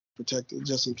protected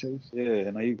just in case. Yeah,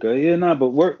 no, you good. Yeah, nah, but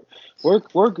work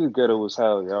is ghetto as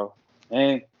hell, yo.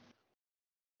 And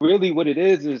really, what it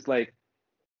is like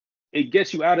it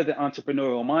gets you out of the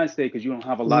entrepreneurial mindset because you don't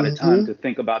have a lot of time Mm-hmm. to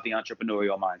think about the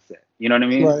entrepreneurial mindset. You know what I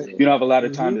mean? Right. You don't have a lot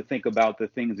of time Mm-hmm. to think about the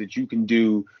things that you can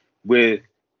do with.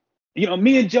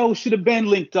 Me and Joe should have been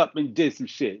linked up and did some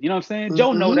shit. You know what I'm saying?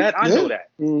 Joe know Mm-hmm. that. I Yeah. know that.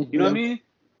 You know what I Yeah. mean?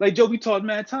 Like Joe, we talked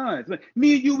mad times. Like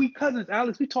me and you, we cousins.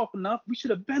 Alex, we talk enough. We should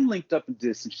have been linked up and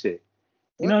did some shit.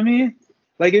 You Yep. know what I mean?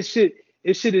 Like it shit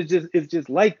it's just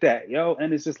like that, yo.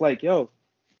 And it's just like, yo.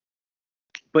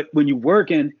 But when you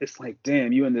working, it's like,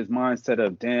 damn, you in this mindset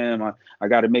of, damn, I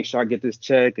got to make sure I get this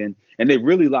check, and they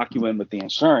really lock you in with the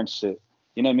insurance shit.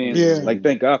 You know what I mean? Yeah. Like,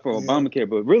 thank God for Yeah. Obamacare,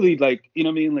 but really, like, you know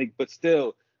what I mean? Like, but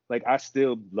still, like, I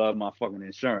still love my fucking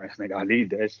insurance. Like, I need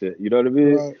that shit. You know what I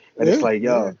mean? Right. And it's Yeah. like, Yeah.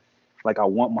 yo, like, I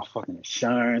want my fucking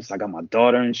insurance. I got my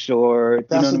daughter insured.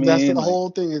 You know That's what I that's mean? the Like, whole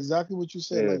thing. Exactly what you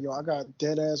said. yeah, Like, yo, I got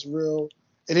dead ass real.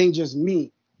 It ain't just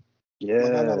me. Like yeah,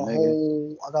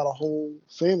 nigga, I got a whole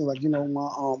family. Like,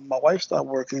 my wife stopped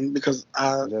working because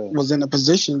I yeah, was in a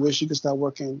position where she could start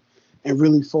working and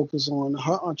really focus on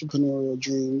her entrepreneurial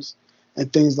dreams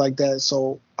and things like that.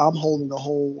 So I'm holding the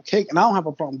whole cake, and I don't have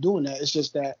a problem doing that. It's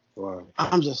just that wow.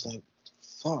 I'm just like,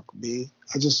 fuck, B.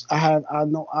 I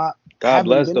know I God haven't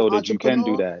bless been an though that you can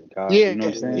do entrepreneur. that, God. Yeah, You know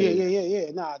what I'm saying?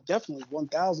 yeah. Nah, definitely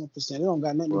 1,000%. It don't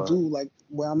got nothing to do Wow, like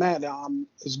where I'm at.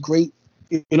 It's great.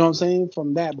 You know what I'm saying?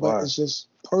 From that, but wow, it's just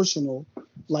personal.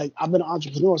 Like I've been an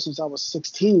entrepreneur since I was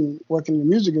 16, working in the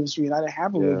music industry, and I didn't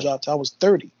have a real yeah, job till I was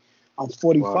 30. I'm wow.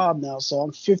 45 now, so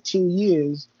I'm 15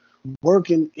 years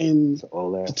working in It's an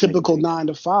old the ass nigga, typical B. 9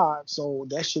 to 5. So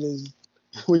that shit is.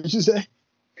 What did you say?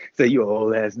 Say you an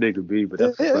old ass nigga, B, but Yeah,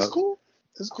 that's what's it's up. cool.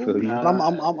 It's I feel cool. you. But I'm Nah,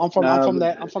 I'm I'm I'm from I'm nah, from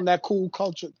but, that cool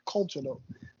culture though.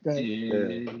 Go ahead. Yeah.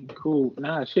 yeah, cool.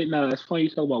 Nah, shit. Nah, it's funny you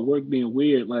talk about work being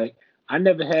weird. Like, I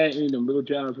never had any of them little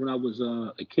jobs when I was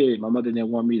a kid. My mother didn't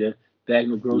want me to bag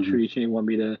no Hmm. groceries. She didn't want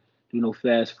me to do no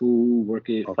fast food, work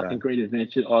at Okay. fucking Great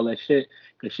Adventure, all that shit.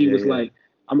 Cause she Yeah, was yeah. like,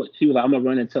 she was like, I'm gonna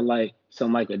run into like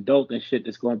some like adult and shit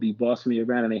that's gonna be bossing me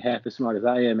around and they half as smart as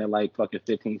I am at like fucking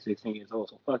 15, 16 years old.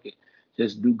 So fuck it,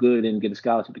 just do good and get a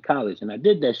scholarship to college. And I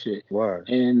did that shit. Word.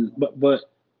 And but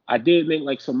I did make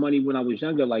like some money when I was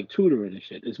younger, like tutoring and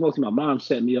shit. It's mostly my mom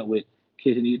set me up with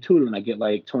kids that need tutoring. I get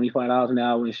like $25 an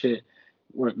hour and shit.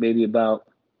 Work maybe about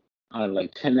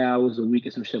like 10 hours a week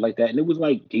or some shit like that. And it was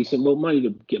like decent little money to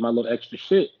get my little extra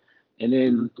shit. And Hmm.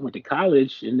 then I went to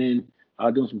college and then I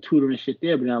was doing some tutoring shit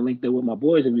there. But then I linked up with my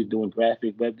boys and we was doing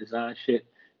graphic web design shit,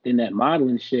 then that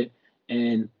modeling shit.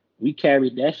 And we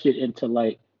carried that shit into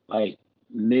like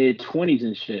mid 20s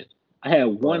and shit. I had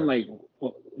one Word. like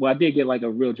well, I did get like a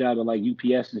real job at like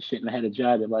UPS and shit, and I had a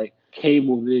job at like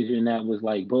Cablevision that was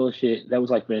like bullshit. That was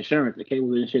like for insurance, the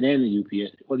Cablevision shit and the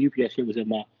UPS. Well, the UPS shit was in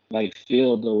my like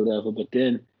field or whatever. But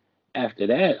then after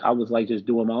that, I was like just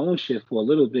doing my own shit for a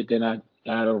little bit. Then I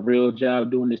got a real job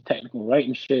doing this technical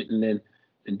writing shit, and then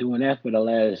been doing that for the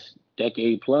last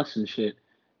decade plus and shit.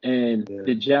 And Yeah.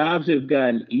 the jobs have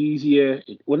gotten easier.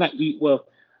 Well, not well.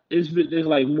 There's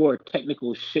like more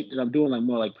technical shit that I'm doing, like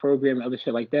more like programming, other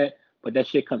shit like that. But that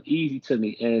shit come easy to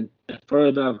me. And the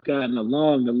further I've gotten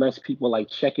along, the less people like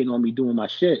checking on me doing my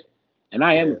shit. And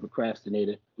I am a Yeah.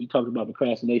 procrastinator. We talked about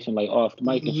procrastination like off the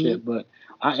mic and Hmm. shit, but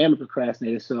I am a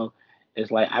procrastinator. So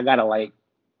it's like I gotta like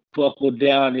buckle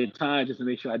down at times just to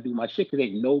make sure I do my shit. Cause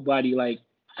ain't nobody like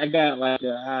I got like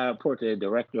I report to the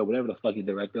director or whatever the fuck he's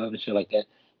director of and shit like that.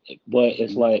 But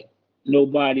it's Hmm. like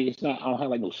nobody. It's not. I don't have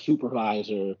like no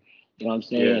supervisor. You know what I'm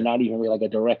saying? Yeah. Not even really like a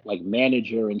direct like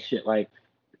manager and shit like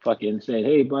fucking say,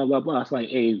 hey, blah blah blah. It's like,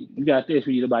 hey, you got this.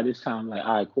 We need it by this time. Like,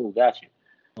 all right, cool, got you.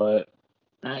 But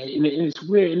and it's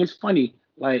weird and it's funny.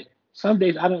 Like some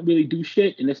days I don't really do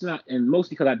shit, and it's not, and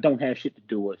mostly because I don't have shit to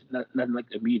do, or it's nothing like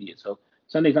immediate. So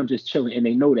some days I'm just chilling, and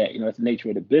they know that. It's the nature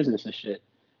of the business and shit.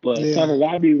 But Yeah. sometimes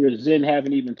I be resent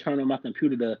having even turned on my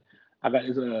computer to. I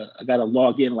got to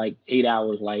log in like 8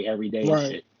 hours like every day and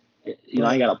Right. shit. I ain't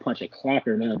Right. got to punch a clock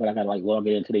or nothing, but I got to like log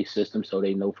it into their system so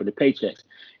they know for the paychecks.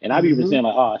 And I be Hmm. resenting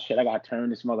like, oh shit, I got to turn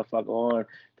this motherfucker on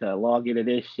to log into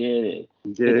this shit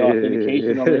and Yeah. get the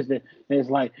authentication on Yeah. this. And it's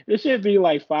like it should be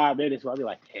like 5 minutes. So I'll be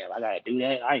like, damn, I gotta do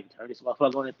that. I ain't turned this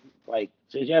motherfucker on it like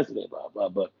since yesterday, blah blah.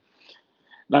 But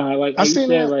nah, I like you seen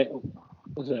said, that. like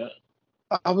what's that?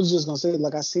 I was just gonna say,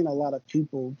 like, I seen a lot of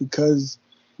people because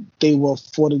they were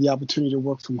afforded the opportunity to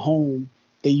work from home.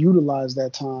 They utilized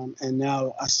that time, and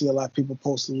now I see a lot of people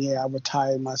posting, "Yeah, I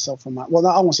retired myself from my." Well,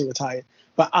 I won't say retired,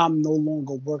 but I'm no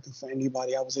longer working for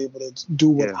anybody. I was able to do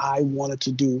what Yeah. I wanted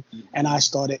to do, and I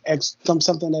started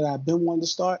something that I've been wanting to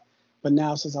start. But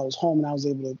now since I was home and I was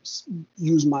able to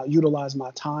utilize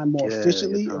my time more Yeah, your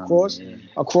efficiently time.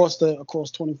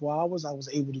 across 24 hours, I was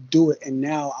able to do it. And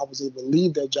now I was able to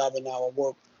leave that job and now I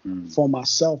work for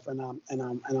myself, and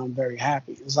I'm very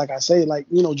happy. It's like I say, like,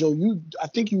 you know, Joe, I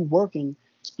think you working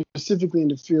specifically in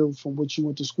the field from what you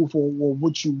went to school for or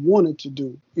what you wanted to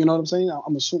do. You know what I'm saying?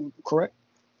 I'm assuming, correct?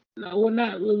 No, well,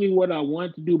 not really what I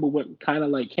wanted to do, but what kind of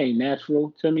like came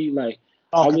natural to me. Like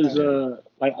I Okay. was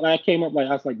like when I came up, like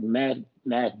I was like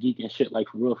math geek and shit, like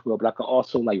for real. But I could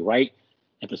also like write,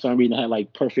 and for some reason I had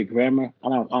like perfect grammar. I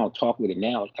don't talk with it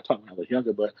now. I talked when I was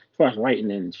younger, but as far as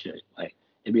writing and shit, like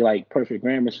it'd be like perfect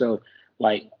grammar. So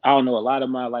like I don't know, a lot of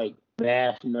my like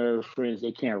math nerd friends,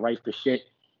 they can't write for shit.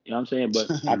 You know what I'm saying?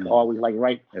 But I could always like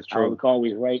write. That's I true. could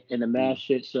always write in the math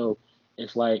shit. So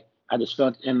it's like I just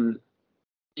felt and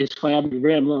it's funny, I've been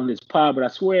rambling on this pod, but I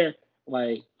swear,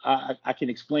 like I can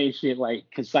explain shit like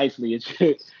concisely and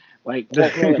shit. Like for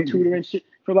all that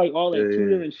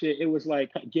tutoring shit, it was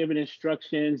like giving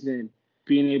instructions and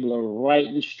being able to write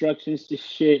instructions to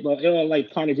shit. But it all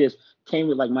like kind of just came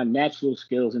with like my natural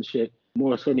skills and shit,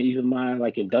 more so than even my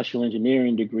like industrial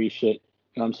engineering degree shit.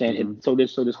 You know what I'm saying? And so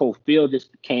this whole field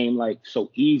just became like so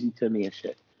easy to me and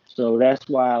shit. So that's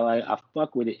why like I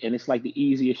fuck with it, and it's like the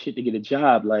easiest shit to get a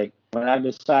job. Like when I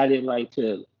decided like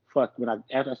to fuck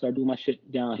after I started doing my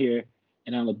shit down here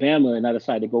in Alabama, and I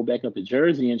decided to go back up to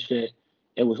Jersey and shit,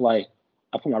 it was like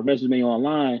I put my resume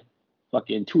online.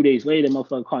 Fucking 2 days later,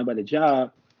 motherfucker calling about the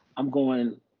job. I'm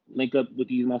going link up with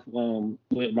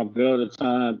with my girl at the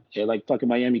time at like fucking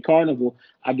Miami Carnival.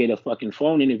 I get a fucking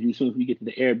phone interview as soon as we get to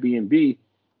the Airbnb.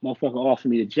 Motherfucker offered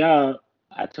me the job.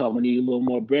 I told him I need a little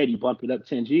more bread. He bumped it up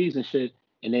 10 G's and shit.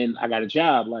 And then I got a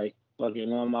job like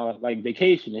fucking on my like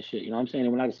vacation and shit. You know what I'm saying?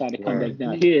 And when I decided to come back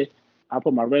down here, I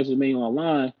put my resume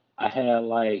online. I had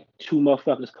like two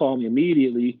motherfuckers call me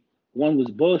immediately. One was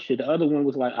bullshit. The other one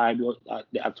was like, I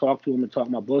talked to him and talked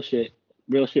my bullshit,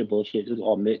 real shit bullshit. It was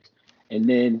all mixed. And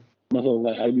then motherfucker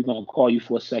was like, we're gonna call you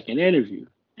for a second interview.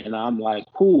 And I'm like,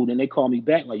 cool. Then they called me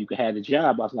back like you could have the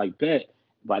job. I was like, bet.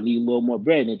 If I need a little more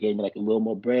bread, and they gave me like a little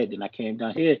more bread. Then I came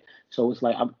down here. So it's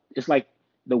like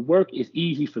the work is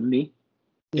easy for me.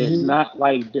 It's not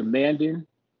like demanding.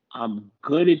 I'm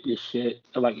good at this shit.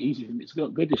 Like easy for me. It's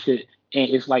good at shit. And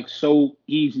it's like so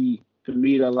easy for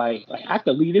me to like I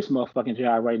could leave this motherfucking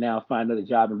job right now and find another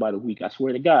job in about a week. I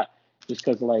swear to God. Just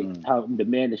because like how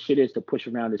demanding shit is to push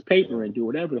around this paper and do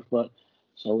whatever the fuck.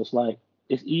 So it's like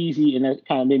it's easy, and that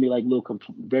kind of made me like a little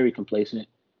very complacent.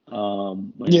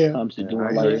 When it comes to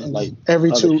doing like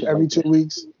every other two shit every like two that.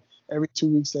 weeks, every 2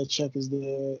 weeks that check is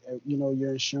there. You know,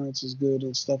 your insurance is good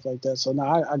and stuff like that. So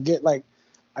now I get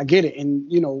it,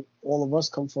 and you know, all of us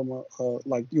come from a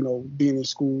like, you know, being in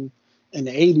school in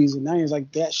the 80s and 90s.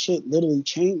 Like that shit literally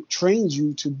trains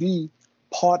you to be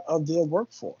part of their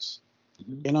workforce.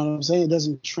 You know what I'm saying? It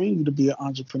doesn't train you to be an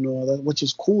entrepreneur, which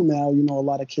is cool now. You know, a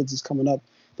lot of kids is coming up.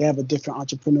 They have a different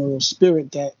entrepreneurial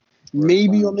spirit that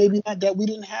maybe or maybe not that we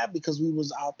didn't have because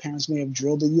our parents may have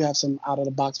drilled it. You have some out of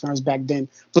the box parents back then,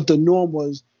 but the norm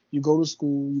was you go to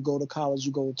school, you go to college,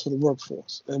 you go to the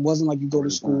workforce. It wasn't like you go to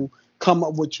school, come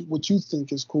up with what you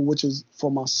think is cool, which is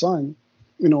for my son,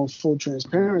 you know, full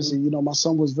transparency. You know, my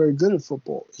son was very good at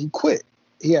football. He quit.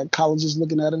 He had colleges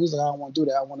looking at him. He's like, I don't want to do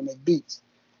that. I want to make beats.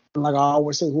 And like I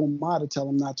always say, who am I to tell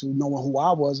him not to, knowing who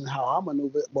I was and how I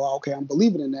maneuvered? Well, okay, I'm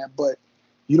believing in that, but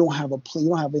you don't have you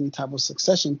don't have any type of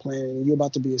succession plan, and you're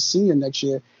about to be a senior next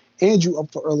year, and you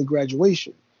up for early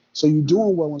graduation. So you're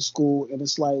doing well in school, and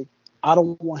it's like I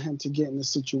don't want him to get in this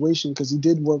situation because he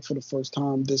did work for the first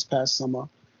time this past summer.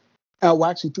 Well,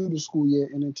 actually through the school year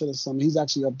and into the summer. He's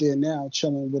actually up there now,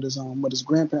 chilling with his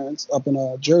grandparents up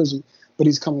in Jersey. But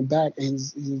he's coming back, and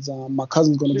he's my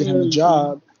cousin's going to get him a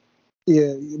job.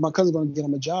 Yeah, my cousin's going to get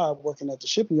him a job working at the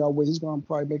shipping yard where he's going to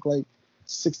probably make like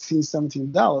 $16,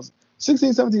 $17. $16,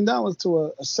 $17 to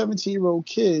a 17-year-old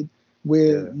kid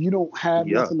where you don't have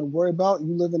nothing to worry about.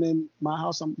 You living in my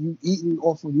house, you eating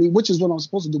off of me, which is what I'm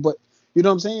supposed to do. But you know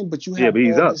what I'm saying? But you have but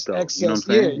he's all up this though. excess. You know what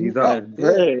I'm saying? He's up.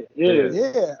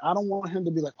 Yeah. I don't want him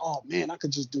to be like, oh man, I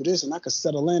could just do this and I could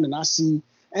settle in and I see.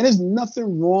 And there's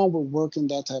nothing wrong with working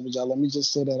that type of job. Let me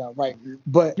just say that outright.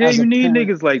 But yeah, as you a need parent,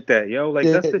 niggas like that, yo. Like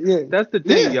that's the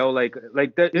thing, yo. Like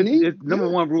that. It's number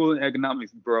one rule in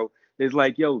economics, bro. Is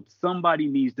like, yo, somebody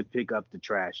needs to pick up the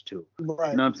trash too.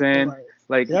 Right. You know what I'm saying? Right.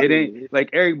 Like it ain't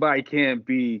like everybody can't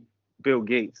be Bill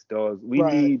Gates, dog. We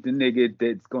need the nigga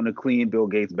that's gonna clean Bill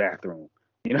Gates' bathroom.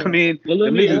 You know what I mean? Well, The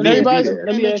niggas need to do that.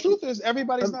 And the truth is,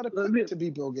 everybody's not equipped to be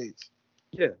Bill Gates.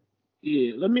 Yeah.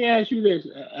 Yeah. Let me ask you this,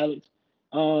 Alex.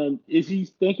 Is he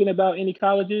thinking about any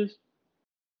colleges?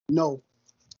 No.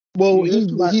 Well,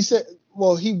 Yeah, he said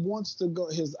Well, he wants to go.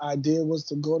 His idea was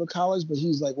to go to college, but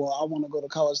he's like, well, I want to go to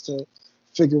college to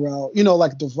figure out,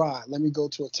 like DeVry. Let me go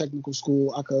to a technical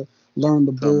school. I could learn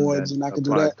the Something boards that and I could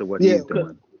do applies that. to what Yeah, he's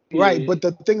doing. right. But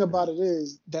the thing about it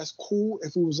is, that's cool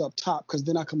if he was up top, because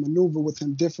then I can maneuver with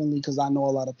him differently because I know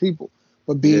a lot of people.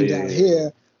 But being down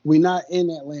here, we're not in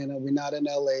Atlanta, we're not in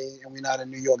LA, and we're not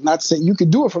in New York. Not saying you could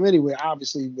do it from anywhere,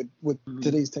 obviously, with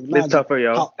today's technology. It's tougher,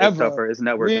 yo. However, it's tougher. It's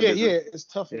networking business. it's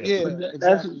tougher. Yeah. Yeah, But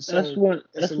exactly. that's one.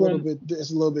 It's a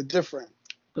little bit different.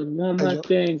 But one of my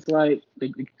things, like the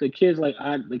kids,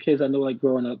 the kids I know, like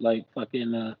growing up, like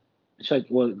fucking,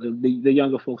 the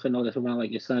younger folks I know that's around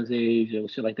like your son's age or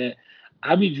shit like that.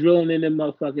 I be drilling in them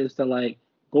motherfuckers to like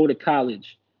go to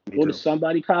college, go to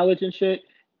somebody college and shit,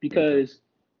 because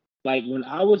like when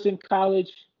I was in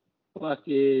college,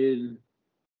 fucking,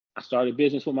 I started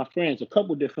business with my friends, a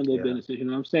couple different little businesses. You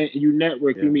know what I'm saying? And you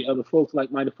network, you meet other folks,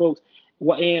 like-minded folks.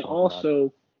 Well, and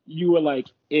also you were like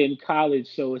in college,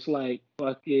 so it's like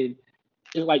fucking,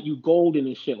 it's like you golden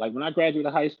and shit. Like when I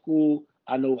graduated high school,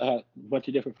 I know I had a bunch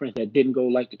of different friends that didn't go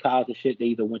like to college and shit. They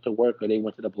either went to work or they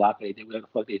went to the block or they did whatever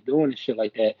the fuck they're doing and shit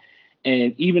like that.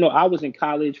 And even though I was in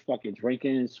college, fucking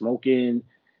drinking, smoking,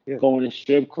 going to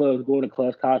strip clubs, going to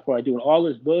clubs, college party, doing all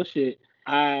this bullshit,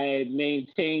 I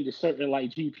maintained a certain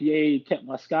like GPA, kept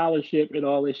my scholarship and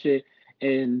all this shit.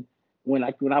 And when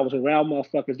I was around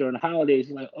motherfuckers during the holidays,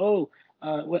 like,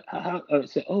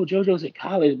 said, oh, JoJo's at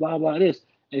college, blah blah this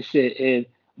and shit. And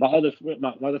my other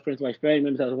friends, like family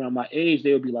members that was around my age,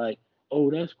 they would be like, oh,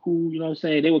 that's cool, you know what I'm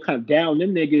saying? They would kind of down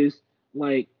them niggas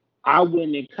like I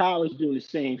wasn't in college doing the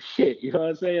same shit, you know what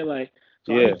I'm saying? Like,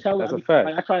 so that's a fact.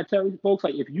 I try to tell these folks,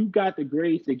 like, if you got the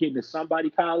grades to get into somebody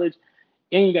college,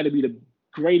 it ain't got to be the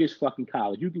greatest fucking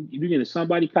college. You can get into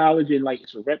somebody college and like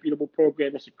it's a reputable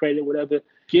program, it's accredited, whatever.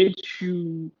 Get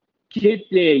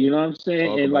there, you know what I'm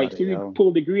saying? And like, see you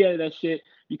pull a degree out of that shit,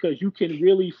 because you can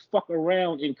really fuck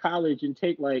around in college and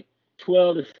take like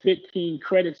 12 to 15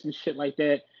 credits and shit like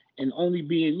that, and only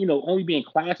be in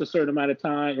class a certain amount of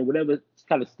time and whatever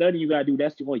kind of study you gotta do,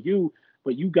 that's on you.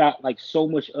 But you got like so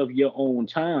much of your own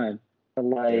time to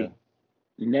like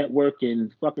network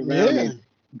and fuck around and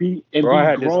be and Bro, be I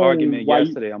had this argument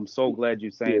yesterday. I'm so glad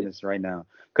you're saying this right now,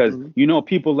 because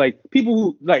people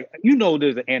who like,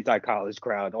 there's an anti-college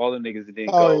crowd. All the niggas that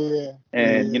didn't go,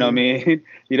 and you know what I mean.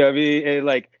 You know what I mean, and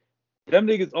like them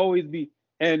niggas always be.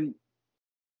 And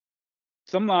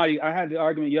I had the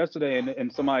argument yesterday,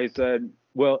 and somebody said,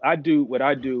 well, I do what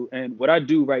I do, and what I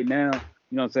do right now.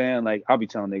 You know what I'm saying? Like, I'll be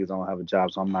telling niggas I don't have a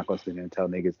job, so I'm not gonna sit here and tell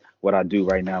niggas what I do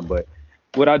right now, but.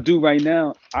 What I do right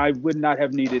now, I would not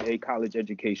have needed a college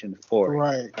education for it.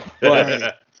 Right.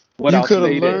 But you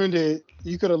could have learned it.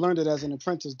 You could have learned it as an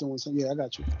apprentice doing something. Yeah, I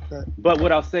got you. Okay. But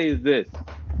what I'll say is this: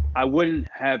 I wouldn't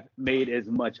have made as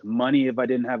much money if I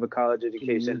didn't have a college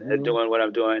education as doing what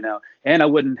I'm doing now, and I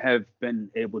wouldn't have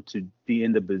been able to be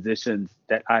in the positions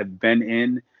that I've been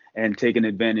in and taken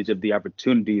advantage of the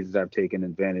opportunities that I've taken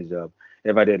advantage of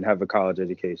if I didn't have a college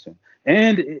education.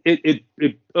 And it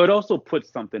also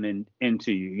puts something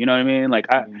into you. You know what I mean?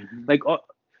 Like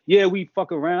we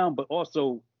fuck around, but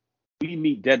also we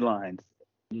meet deadlines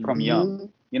from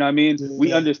young. You know what I mean? Yeah.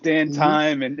 We understand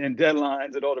time and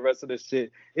deadlines and all the rest of this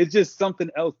shit. It's just something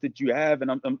else that you have,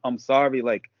 and I'm sorry,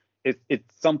 like it's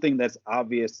something that's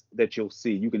obvious that you'll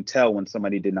see. You can tell when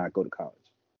somebody did not go to college.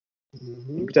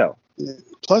 You can tell. Yeah.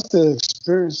 Plus the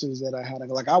experiences that I had,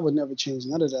 like I would never change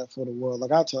none of that for the world.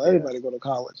 Like I tell everybody to go to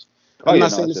college. I'm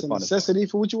not saying it's a necessity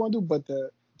for what you want to do, but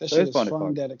that shit is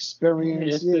fun. That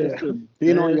experience,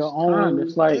 being on your own.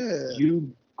 It's like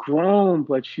you grown,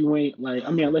 but you ain't like. I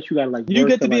mean, unless you got like. You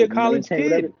get to be a college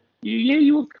kid.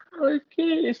 You a college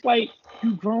kid. It's like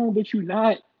you grown, but you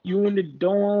not. You in the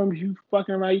dorms. You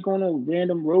fucking around. You going on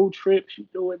random road trips. You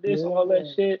doing this, all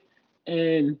that shit,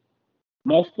 and.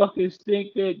 Motherfuckers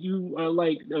think that you are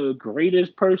like the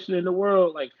greatest person in the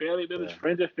world, like family members,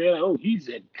 friends, and family. Oh, he's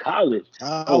in college.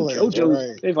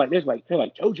 JoJo's. They're like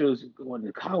JoJo's going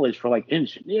to college for like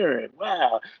engineering.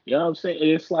 Wow, you know what I'm saying?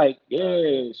 And it's like,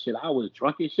 shit. I was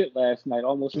drunk as shit last night,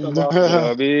 almost fell off. You know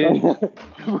what I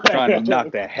mean? Trying to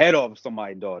knock the head off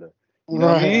somebody's daughter. You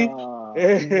know what I mean?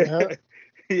 Hell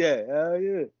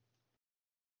yeah.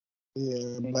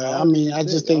 Yeah, but I mean, I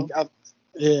just think.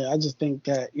 I just think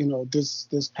that,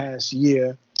 this past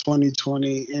year,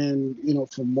 2020, and,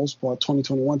 for the most part,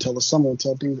 2021 till the summer,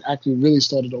 until things actually really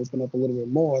started to open up a little bit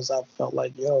more, as I felt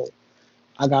like,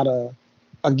 I gotta,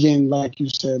 again, like you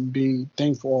said, be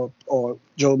thankful, or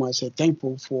Joe might say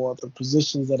thankful for the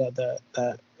positions that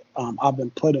I've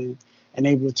been put in and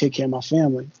able to take care of my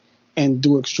family. and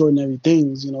do extraordinary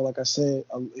things. You know, like I said,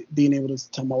 being able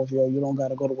to tell my wife, yo, you don't got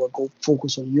to go to work, go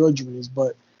focus on your dreams.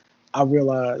 But I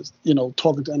realized, you know,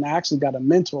 and I actually got a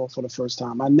mentor for the first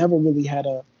time. I never really had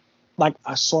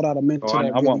I sought out a mentor that I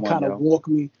really want one, kind of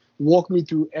walk me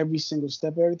through every single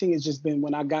step of everything. It's just been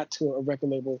when I got to a record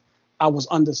label, I was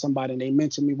under somebody and they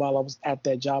mentored me while I was at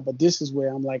that job. But this is where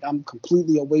I'm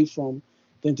completely away from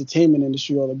the entertainment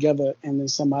industry altogether, and then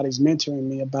somebody's mentoring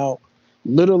me about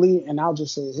literally, and I'll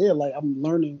just say it here, like I'm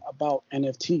learning about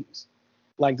NFTs.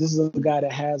 Like this is a guy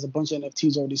that has a bunch of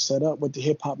NFTs already set up with the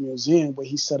Hip Hop Museum, where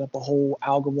he set up a whole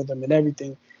algorithm and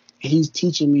everything. He's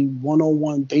teaching me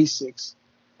 101 basics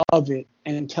of it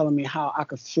and telling me how I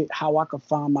could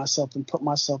find myself and put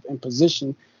myself in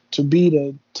position to be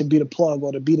the plug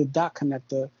or to be the dot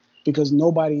connector, because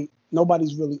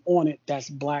nobody's really on it that's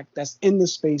black, that's in the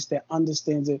space, that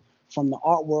understands it from the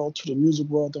art world to the music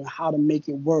world and how to make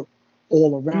it work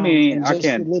all I around, mean, and I just the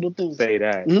can't little things. say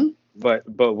that, Mm-hmm. but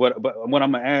what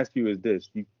I'm gonna ask you is this: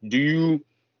 do you,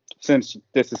 since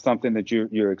this is something that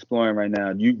you're exploring right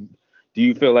now, do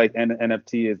you feel like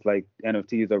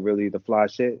NFTs are really the fly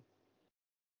shit?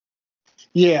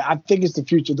 Yeah, I think it's the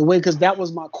future. The way, because that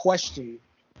was my question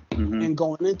Hmm. and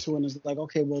going into it is like,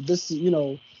 okay, well, this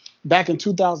is, back in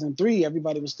 2003,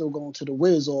 everybody was still going to the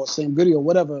Wiz or Same Video,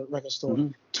 whatever record store. Hmm.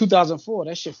 2004,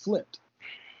 that shit flipped,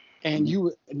 and Hmm.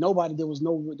 there was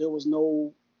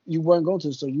no, you weren't going to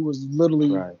the store. You was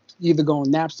literally Right. either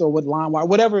going Napster with LimeWire,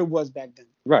 whatever it was back then.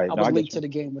 Right. I No, was I late get to you. the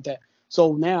game with that.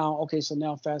 So now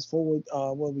fast forward,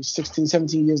 16,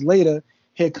 17 years later,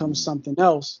 here comes Mhm. something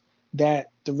else that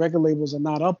the record labels are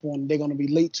not up on. They're going to be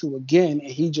late to again, and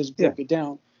he just Yeah. broke it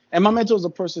down. And my mentor is a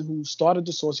person who started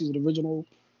the Source. He's the original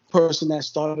person that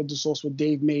started the Source with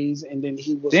Dave Mays, and then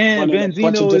he was Damn, running a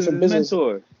bunch of Benzino is different his businesses.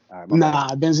 mentor. All right, my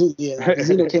Nah,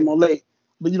 Benzino bad. came on late,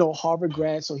 but Harvard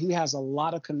grad, so he has a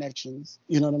lot of connections.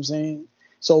 You know what I'm saying?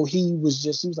 So he was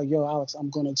like, yo, Alex, I'm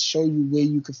gonna show you where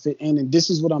you could fit in, and this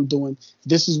is what I'm doing.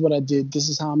 This is what I did. This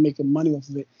is how I'm making money off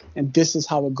of it, and this is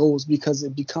how it goes, because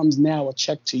it becomes now a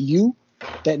check to you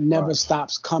that never Right.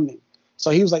 stops coming.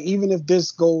 So he was like, even if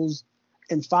this goes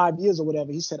in 5 years or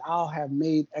whatever, he said, I'll have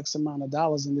made X amount of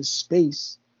dollars in this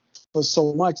space for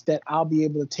so much that I'll be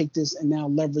able to take this and now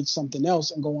leverage something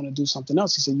else and go on and do something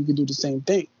else. He said, you can do the same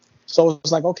thing. So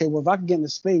it's like, okay, well, if I can get in the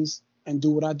space and do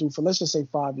what I do for, let's just say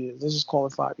 5 years, let's just call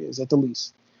it 5 years at the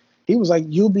least. He was like,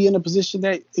 you'll be in a position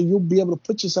that you'll be able to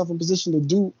put yourself in position to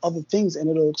do other things, and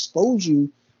it'll expose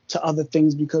you to other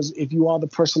things, because if you are the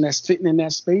person that's fitting in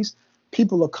that space,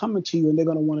 people are coming to you and they're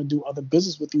going to want to do other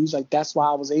business with you. He's like, that's why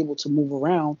I was able to move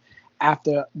around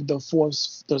after the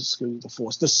Source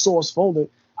folded.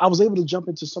 I was able to jump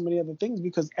into so many other things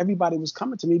because everybody was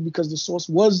coming to me, because the Source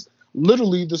was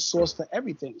literally the source for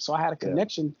everything. So I had a Yeah.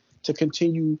 connection to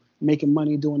continue making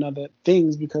money doing other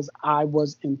things because I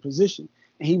was in position.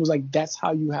 And he was like, that's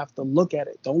how you have to look at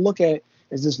it. Don't look at it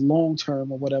as this long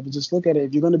term or whatever. Just look at it.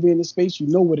 If you're going to be in this space, you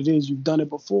know what it is. You've done it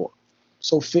before.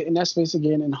 So fit in that space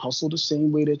again and hustle the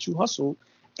same way that you hustle,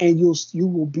 and you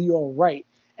will be all right.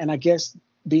 And I guess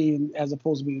being, as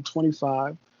opposed to being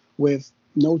 25 with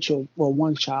no children, well,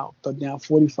 one child, but now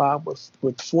 45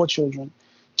 with 4 children,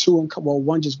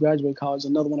 one just graduated college,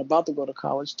 another one about to go to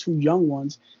college, 2 young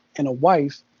ones, and a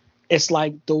wife. It's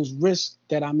like those risks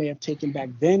that I may have taken back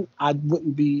then, I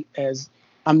wouldn't be as,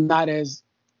 I'm not as,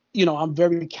 I'm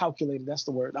very calculated. That's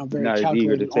the word. I'm You're very not as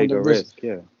eager to calculated on take the a risk. risk.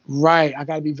 Yeah. Right. I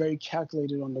got to be very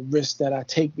calculated on the risk that I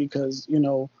take, because,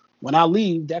 when I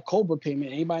leave, that Cobra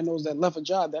payment, anybody knows that left a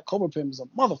job, that Cobra payment is a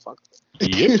motherfucker.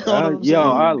 Yep. You know what I'm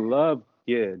Yo, I saying? love.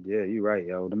 Yeah, yeah, you're right,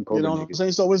 yo. Them You Cobra know what I'm niggas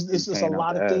saying? So be it's just a paying out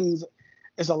lot the of ass. things.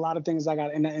 It's a lot of things I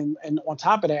got. And on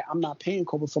top of that, I'm not paying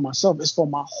Cobra for myself. It's for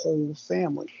my whole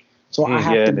family. So I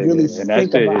have Yeah, to really nigga, and that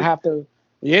think shit about, is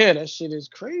yeah, that shit is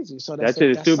crazy. So that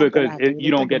shit is that's stupid something I because have to you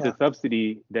really don't think get the about.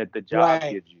 subsidy that the job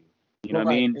Right. gives you. You know what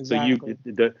I Right. mean? So Exactly.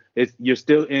 you're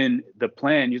still in the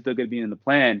plan. You're still gonna be in the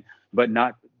plan, but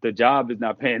not the job is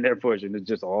not paying their portion. It's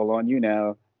just all on you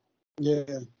now. Yeah.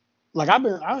 Like I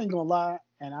ain't gonna lie,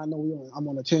 and I know I'm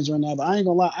on a tangent right now, but I ain't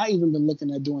gonna lie. I even been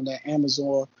looking at doing that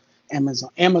Amazon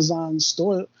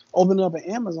store, opening up an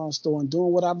Amazon store and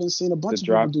doing what I've been seeing a The bunch of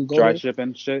people do. Go dry to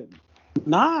shipping shit.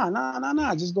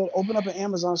 Nah. Just go open up an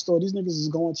Amazon store. These niggas is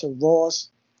going to Ross,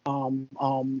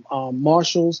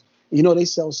 Marshalls. They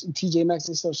sell TJ Maxx.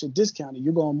 They sell shit discounted.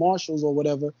 You go on Marshalls or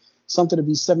whatever, something to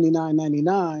be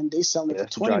 $79.99. They selling it Yeah, for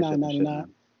that's the dry shipping shit, $29.99. man.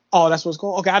 Oh, that's what's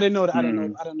called. Okay, I didn't know that.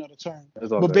 Mm-hmm. I didn't know the term.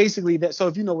 That's all But good. basically that. So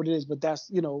if you know what it is, but that's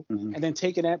Mm-hmm. and then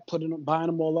taking that, buying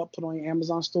them all up, put on your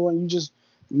Amazon store, and you just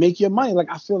make your money. Like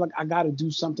I feel like I got to do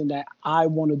something that I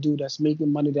want to do that's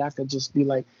making money that I could just be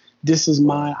like, this is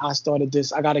mine. I started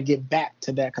this. I got to get back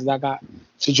to that because I got,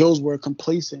 to Joe's word,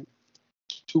 complacent.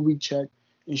 2-week check,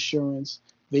 insurance,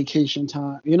 vacation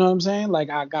time. You know what I'm saying? Like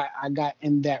I got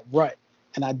in that rut,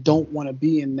 and I don't want to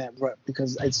be in that rut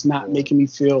because it's not making me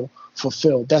feel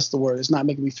fulfilled. That's the word. It's not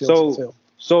making me feel fulfilled.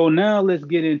 So now let's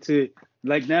get into,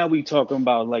 like, now we talking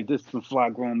about, like, this is fly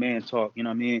grown man talk. You know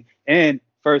what I mean? And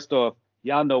first off,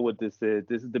 y'all know what this is.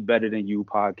 This is the Better Than You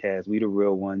podcast. We the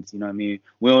real ones. You know what I mean?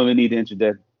 We don't even need the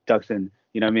introduction.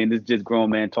 You know what I mean? This is just grown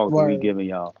man talk that we giving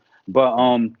y'all. But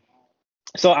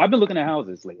so I've been looking at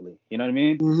houses lately. You know what I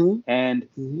mean? Mm-hmm. And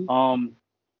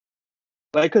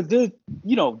like, cause there's,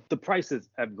 you know, the prices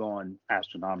have gone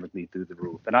astronomically through the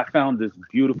roof. And I found this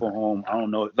beautiful home. I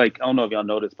don't know if y'all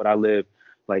noticed, but I live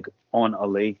like on a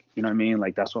lake. You know what I mean?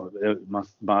 Like that's what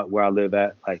where I live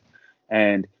at. Like,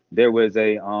 and there was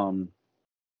a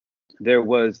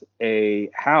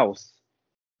house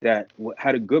that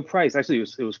had a good price. Actually,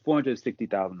 it was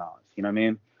 $460,000. You know what I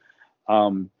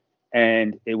mean?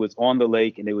 And it was on the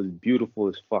lake, and it was beautiful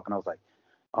as fuck. And I was like,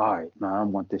 all right, man, I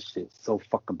want this shit so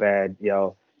fucking bad,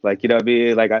 yo. Like, you know what I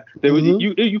mean? Like,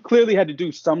 you clearly had to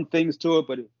do some things to it,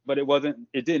 but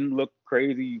it didn't look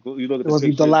crazy. You look at the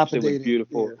picture, it was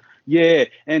beautiful. Yeah,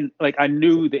 and like I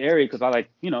knew the area because I, like,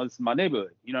 you know, this is my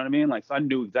neighborhood. You know what I mean? Like, so I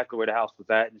knew exactly where the house was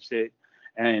at and shit,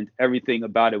 and everything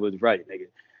about it was right, nigga.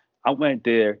 I went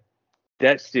there,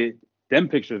 that shit. Them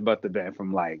pictures must have been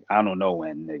from, like, I don't know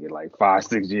when, nigga, like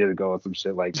 5-6 years ago or some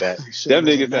shit like that. Them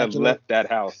niggas have left that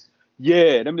house.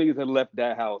 Yeah, them niggas had left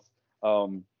that house.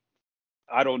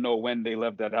 I don't know when they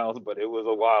left that house, but it was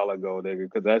a while ago, nigga,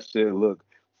 because that shit looked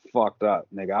fucked up,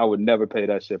 nigga. I would never pay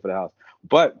that shit for the house.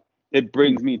 But it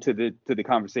brings me to the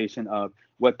conversation of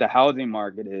what the housing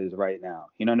market is right now.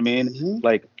 You know what I mean? Mm-hmm.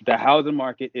 Like, the housing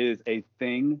market is a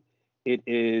thing. It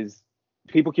is.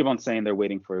 People keep on saying they're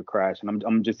waiting for a crash, and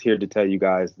I'm just here to tell you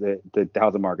guys that the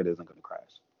housing market isn't going to crash.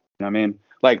 You know what I mean?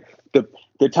 Like,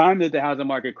 the time that the housing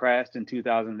market crashed in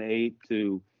 2008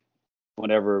 to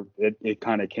whenever it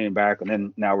kind of came back, and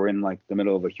then now we're in like the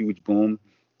middle of a huge boom.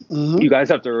 Mm-hmm. You guys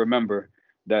have to remember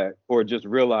that, or just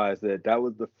realize that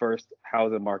was the first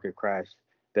housing market crash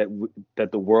that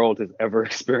the world has ever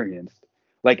experienced,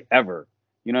 like, ever.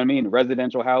 You know what I mean?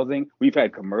 Residential housing. We've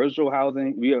had commercial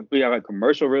housing. We have had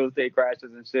commercial real estate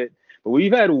crashes and shit. But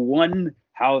we've had one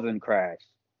housing crash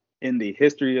in the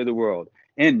history of the world.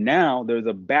 And now there's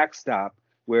a backstop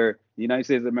where the United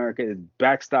States of America is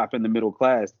backstopping the middle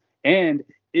class. And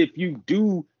if you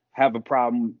do have a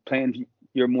problem paying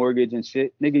your mortgage and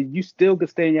shit, nigga, you still could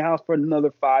stay in your house for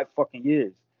another 5 fucking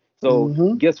years.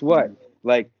 So guess what?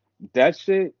 Like, that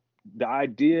shit, the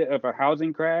idea of a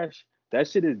housing crash, that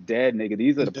shit is dead, nigga.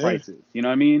 These are the prices. You know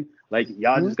what I mean? Like,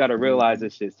 y'all just got to realize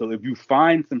this shit. So if you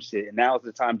find some shit, and now's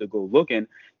the time to go looking.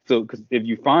 So, because if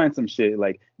you find some shit,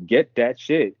 like, get that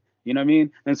shit. You know what I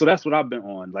mean? And so that's what I've been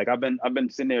on. Like, I've been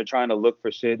sitting there trying to look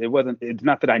for shit. It's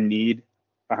not that I need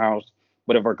a house,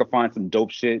 but if I could find some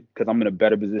dope shit, because I'm in a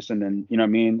better position than, you know what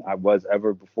I mean, I was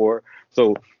ever before.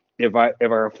 So if I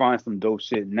find some dope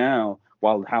shit now,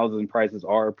 while housing prices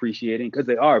are appreciating, because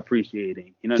they are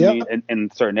appreciating, you know what I mean, in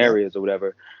certain areas or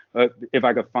whatever. If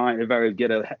I could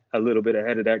get a little bit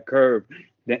ahead of that curve,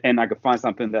 and I could find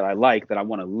something that I like, that I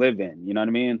want to live in, you know what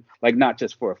I mean? Like, not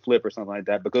just for a flip or something like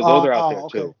that, because those are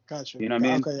out there too. Gotcha. You know what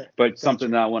I mean? But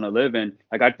something that I want to live in.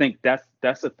 Like, I think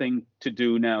that's a thing to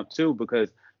do now too,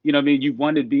 because, you know what I mean, you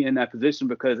want to be in that position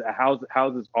because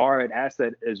houses are an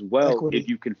asset as well. Equity. If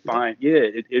you can find,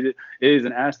 it is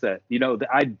an asset. You know,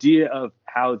 the idea of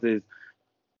houses,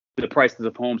 the prices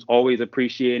of homes always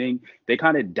appreciating, they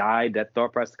kind of died. That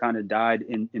thought process kind of died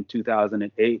in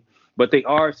 2008, but they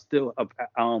are still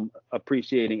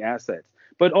appreciating assets.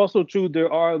 But also true,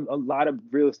 there are a lot of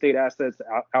real estate assets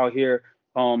out here,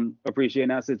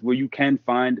 appreciating assets where you can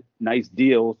find nice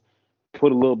deals,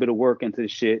 put a little bit of work into the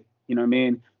shit. You know what I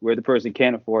mean? Where the person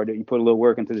can't afford it, you put a little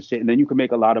work into the shit, and then you can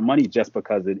make a lot of money just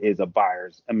because it is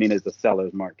it's a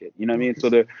seller's market. You know what I mean? So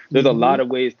there's a lot of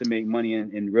ways to make money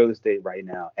in real estate right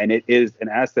now, and it is an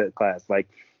asset class. Like,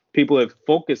 people have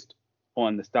focused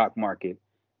on the stock market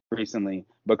recently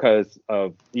because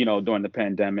of, you know, during the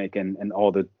pandemic and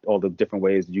all the different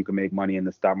ways you can make money in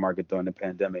the stock market during the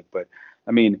pandemic. But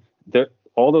I mean,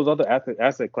 all those other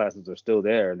asset classes are still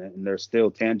there, and they're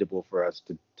still tangible for us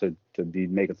to be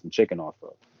making some chicken off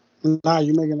of. Nah,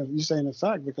 you're saying a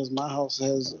fact, because my house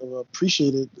has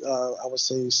appreciated, I would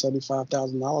say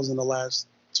 $75,000 in the last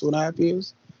 2.5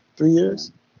 years, 3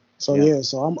 years. So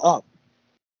so I'm up.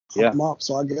 I'm up,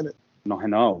 so I get it. No, I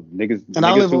know, niggas. And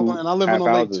I live on the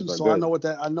lake too, so I know what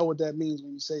that means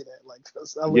when you say that. Like,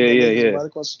 I live on the lake right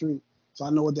across the street, so I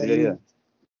know what that means.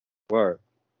 Word.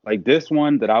 Like this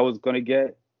one that I was gonna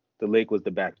get, the lake was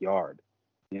the backyard.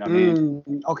 You know what I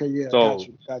mean? Okay, yeah, got So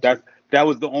you, got you. that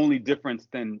was the only difference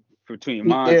then between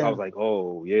mine. So I Yeah, was like,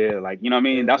 oh yeah, like you know what I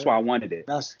mean? That's yeah. why I wanted it.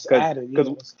 That's Cause added. cause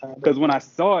Yeah, that's added. cause when I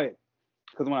saw it,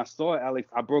 Alex,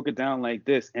 I broke it down like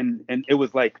this, and it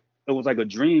was like a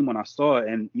dream when I saw it,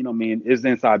 and you know what I mean, it's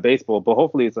inside baseball, but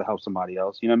hopefully it's to help somebody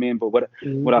else. You know what I mean? But what I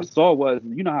Mhm. saw was,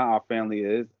 you know how our family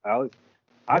is, Alex.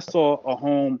 I saw a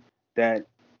home that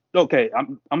okay,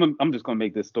 I'm just gonna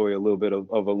make this story a little bit of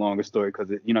a longer story because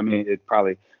you know what I mean, it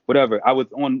probably whatever. I was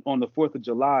on the 4th of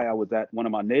July. I was at one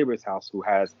of my neighbor's house who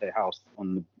has a house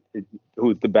on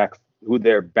who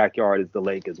their backyard is the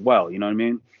lake as well. You know what I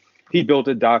mean? He built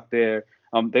a dock there.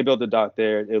 They built a dock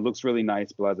there. It looks really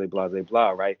nice. Blah blah blah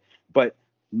blah. Right. But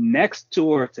next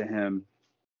door to him,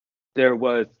 there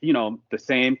was the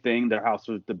same thing. Their house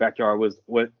was the backyard was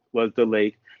what was the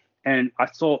lake, and I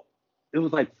saw it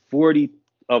was like 40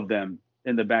 of them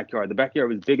in the backyard. The backyard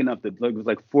was big enough that it was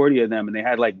like 40 of them, and they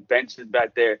had like benches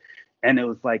back there, and it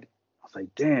was like I was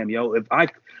like, damn, yo,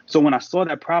 so when I saw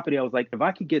that property, I was like, if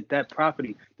I could get that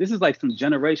property, this is like some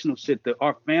generational shit that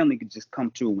our family could just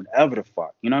come to whenever the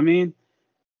fuck, you know what I mean?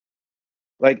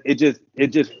 Like it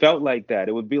just felt like that.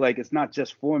 It would be like it's not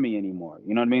just for me anymore.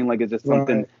 You know what I mean? Like it's just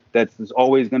something Right. that's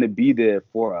always going to be there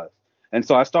for us. And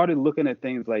so I started looking at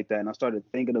things like that, and I started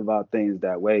thinking about things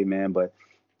that way, man. But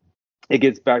it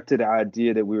gets back to the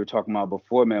idea that we were talking about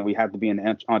before, man. We have to be in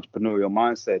an entrepreneurial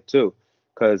mindset too,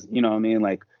 because you know what I mean.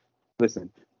 Like,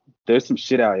 listen, there's some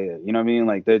shit out here. You know what I mean?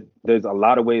 Like there's a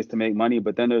lot of ways to make money,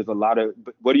 but then there's a lot of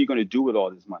but what are you going to do with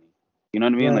all this money? You know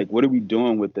what I mean? Right. Like what are we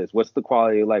doing with this? What's the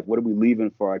quality of life? What are we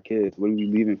leaving for our kids? What are we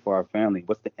leaving for our family?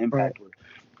 What's the Right. impact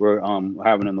we're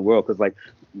having in the world? Because like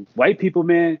white people,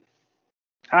 man,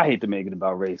 I hate to make it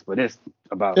about race, but it's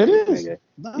about It race, is. nigga.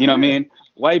 Nah, You know what I yeah. mean?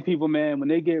 White people, man, when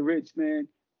they get rich, man,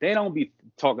 they don't be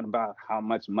talking about how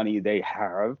much money they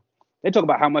have. They talk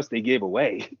about how much they give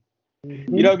away. You know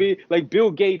Mm-hmm. what I mean? Like Bill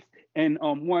Gates and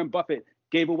Warren Buffett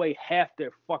gave away half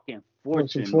their fucking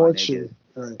Fortune, fortune, my nigga. fortune.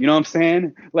 Right. You know what I'm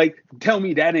saying? Like, tell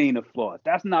me that ain't a floss.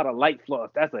 That's not a light floss.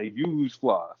 That's a huge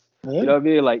floss. You Yeah. know what I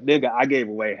mean? Like, nigga, I gave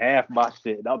away half my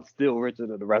shit, and I'm still richer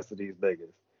than the rest of these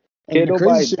niggas. And Can't the crazy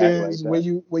nobody shit act like is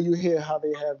that. when you hear how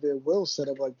they have their will set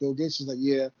up, like Bill Gates is like,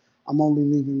 yeah, I'm only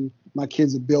leaving my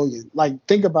kids $1 billion. Like,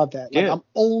 think about that. Like, Yeah, I'm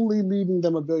only leaving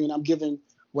them $1 billion. I'm giving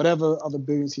whatever other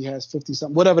billions he has, 50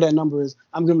 something, whatever that number is.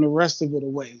 I'm giving the rest of it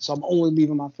away. So I'm only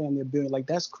leaving my family $1 billion. Like,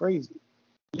 that's crazy.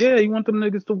 yeah. You want them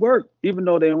niggas to work, even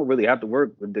though they don't really have to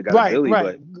work. But they got a Right, Billy, right.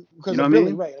 but you Because know a what I Billy,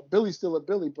 mean? right? A Billy's still a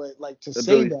Billy, but like to The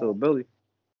say Billy's still that, a Billy.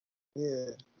 yeah,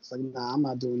 it's like, nah, I'm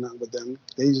not doing nothing with them.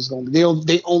 They just gonna they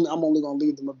only I'm only gonna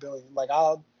leave them $1 billion. Like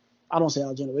I don't say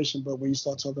our generation, but when you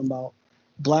start talking about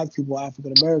black people,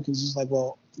 African Americans, it's like,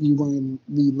 well, you're going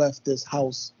to be left this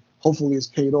house. Hopefully, it's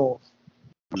paid off.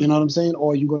 You know what I'm saying?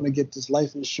 Or you're going to get this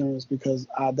life insurance because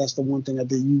that's the one thing I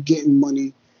did. You getting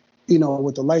money,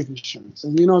 with the life insurance,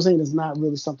 and you know what I'm saying. It's not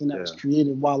really something that was Yeah,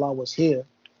 created while I was here.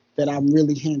 That I'm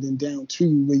really handing down to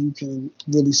you, where you can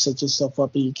really set yourself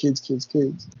up and your kids,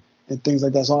 and things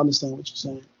like that. So I understand what you're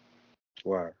saying.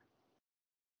 wow.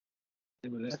 Yeah,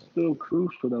 but that's still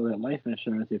crucial though, that life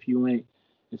insurance. If you ain't,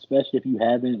 especially if you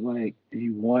haven't like, if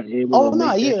you weren't able Oh to no,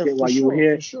 make that yeah, shit for while you were sure, for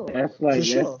here, sure, that's for like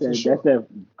sure, for that's sure. that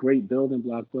great building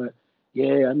block. But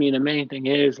yeah, I mean the main thing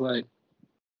is like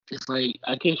it's like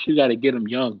I guess you got to get them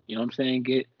young. You know what I'm saying?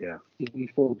 Yeah, Get these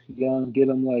folks young, get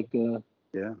them like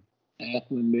yeah,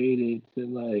 acclimated to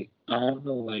like I don't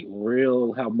know like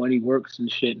real how money works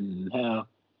and shit and how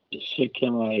the shit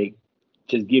can like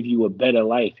just give you a better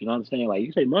life. You know what I'm saying? Like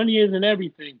you say money isn't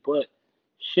everything, but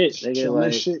shit, they get Sure,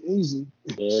 make like shit easy.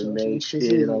 it Sure, make makes shit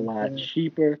shit a easy. lot Yeah.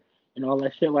 cheaper and all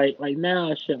that shit. Like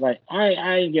now shit like I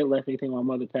didn't get left anything. My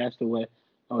mother passed away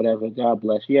or whatever. God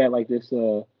bless. She had like this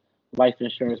life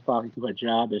insurance policy through her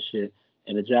job and shit.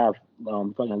 And the job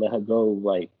fucking let her go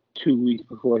like 2 weeks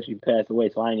before she passed away,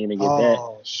 so I didn't even get that.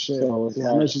 Oh shit. So it's Yeah,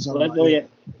 I know like what you're talking about. Yeah. luckily,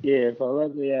 yeah. So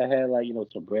luckily, I had like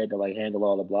some bread to like handle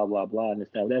all the blah blah blah and this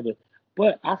that whatever.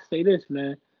 But I say this,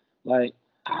 man, like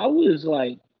I was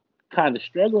like kind of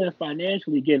struggling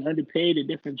financially, getting underpaid at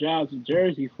different jobs in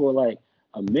Jersey for like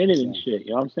a minute and same. shit.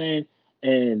 You know what I'm saying?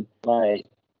 And like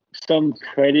some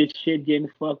credit shit getting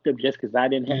fucked up just because I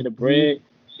didn't have the Mm-hmm. bread.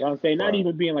 You know what I'm saying? Not Wow.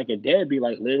 even being like a deadbeat,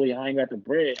 like literally I ain't got the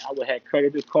bread. I would have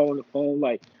creditors call on the phone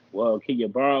like, well, can you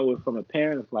borrow it from a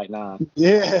parent? It's like, nah.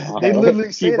 Yeah, they literally Can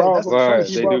you say that. borrow That's the from funny Word,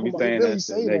 can you they shit. borrow do be from They saying really that shit,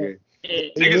 say that. nigga.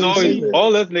 They Niggas really always, say nigga, that.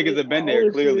 all us niggas have I been there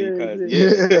always say clearly, that cause shit.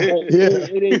 yeah. Yeah, Like,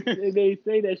 yeah. they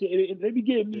say that shit. They be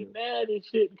getting me mad and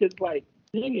shit because, like,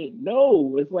 dang it,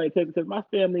 no. It's like, because my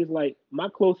family is like, my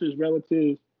closest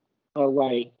relatives are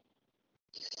like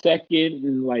second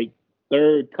and like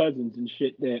third cousins and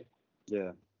shit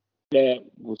Yeah. that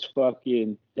was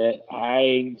fucking that I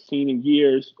ain't seen in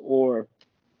years or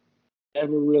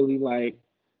ever really like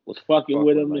was fucking Fuck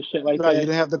with with them and like shit that. like Right, you that.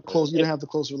 didn't have the close. You And, didn't have the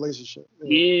close relationship.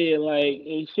 Yeah. yeah, like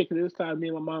and shit. Cause this time me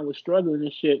and my mom was struggling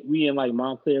and shit. We in like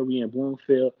Montclair, we in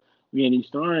Bloomfield, we in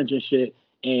East Orange and shit,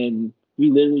 and we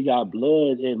literally got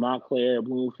blood in Montclair,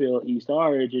 Bloomfield, East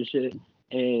Orange and shit,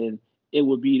 and it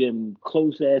would be them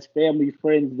close ass family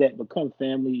friends that become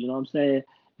family. You know what I'm saying?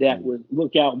 That would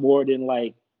look out more than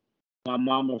like my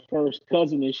mama's first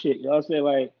cousin and shit. You know what I'm saying?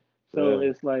 Like, so Yeah.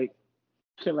 it's like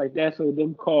shit like that. So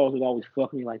them calls would always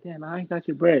fuck me like, damn, I ain't got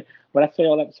your bread. But I say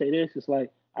all that to say this, it's like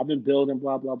I've been building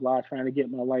blah blah blah, trying to get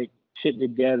my like shit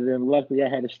together. And luckily I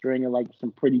had a string of like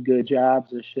some pretty good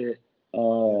jobs and shit.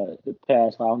 The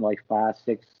past like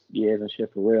 5-6 years and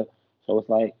shit for real. So it's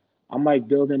like I'm like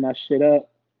building my shit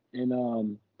up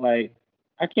and like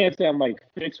I can't say I'm like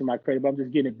fixing my credit, but I'm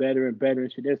just getting better and better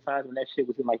and shit. There's times when that shit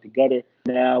was in like the gutter.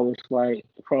 Now it's like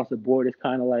across the board, it's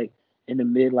kind of like in the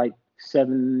mid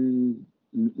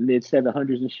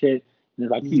 700s and shit.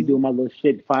 And I keep doing my little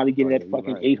shit, finally Oh getting yeah, that you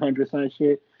fucking right. 800 some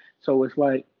shit. So it's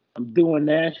like I'm doing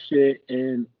that shit,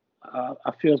 and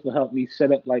I feel it's gonna help me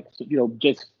set up like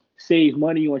just save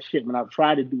money on shit when I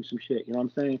try to do some shit. You know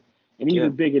what I'm saying? And Yeah.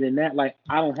 even bigger than that, like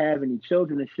I don't have any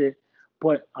children and shit,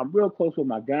 but I'm real close with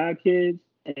my god kids,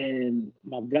 and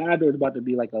my goddaughter is about to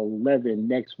be like 11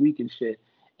 next week and shit.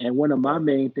 And one of my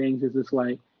main things is it's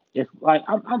like if like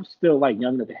I'm still like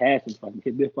young enough to have some fucking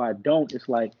kids, but if I don't, it's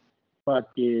like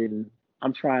fucking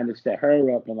I'm trying to set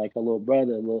her up and like her little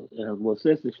brother, and her little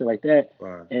sister, shit like that,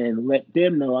 Right. and let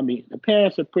them know. I mean, the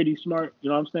parents are pretty smart, you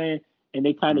know what I'm saying, and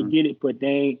they kind of get it, but they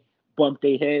ain't bump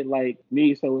their head like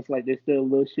me. So it's like there's still a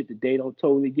little shit that they don't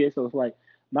totally get. So it's like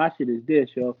my shit is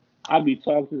this, yo. I be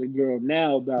talking to the girl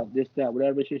now about this, that,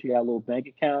 whatever shit. She got a little bank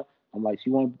account. I'm like, she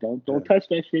won't don't touch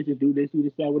that shit. Just do this,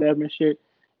 that, whatever and shit.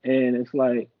 And it's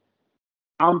like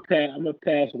I'm gonna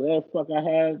pass whatever fuck I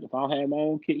have. If I don't have my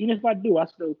own kid, even if I do, I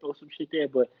still throw some shit there.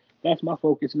 But that's my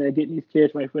focus, man. Getting these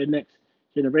kids right for the next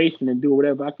generation and do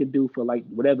whatever I can do for like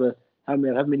whatever how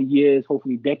many years,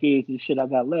 hopefully decades and shit I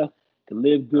got left to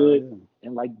live good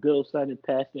and like build something and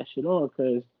pass that shit on.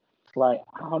 Cause it's like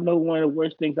I don't know, one of the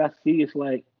worst things I see is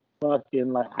like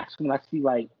fucking like when I see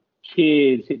like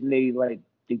kids hitting they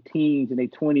teens and they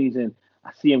 20s and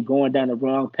I see them going down the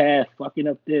wrong path, fucking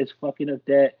up this, fucking up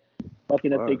that,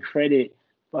 fucking up their credit,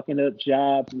 fucking up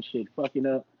jobs and shit, fucking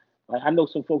up. Like I know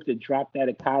some folks that dropped out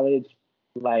of college,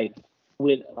 like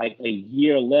with like a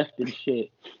year left and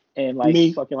shit, and like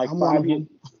Me, fucking like I'm one 5 years.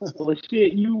 of them. Well,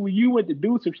 shit, you went to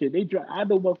do some shit. I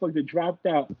know motherfuckers that dropped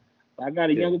out. I got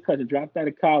a younger cousin dropped out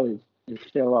of college and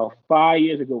shit 5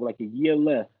 years ago, with like a year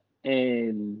left,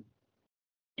 and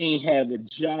ain't have a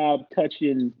job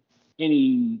touching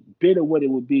any bit of what it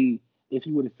would be if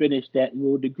you would have finished that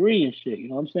little degree and shit. You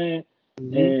know what I'm saying?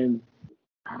 And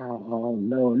I don't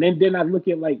know. And then I look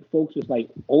at like folks that's like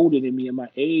older than me and my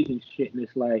age and shit, and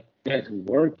it's like that's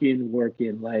working.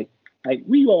 Like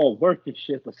we all work and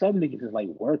shit, but some niggas is like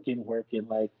working.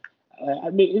 Like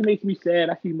I mean, it makes me sad.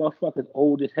 I see motherfuckers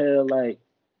old as hell, like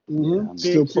Still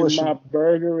fixing my pushing.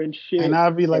 burger and shit. And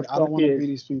I'd be like, and I don't want to be fucking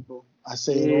these people. I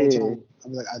say it all the yeah. time.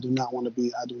 I'm like, I do not want to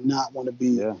be. I do not want to be.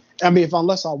 Yeah. I mean,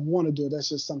 unless I want to do it, that's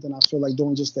just something I feel like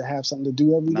doing just to have something to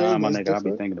do every day. Nah, my That's nigga, I'll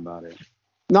be different. thinking about it.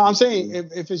 No, I'm saying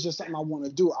if it's just something I want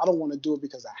to do, I don't want to do it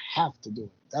because I have to do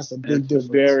it. That's a big That's a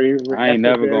difference. I ain't that's a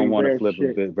never gonna very want to rare flip a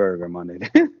shit. big burger, my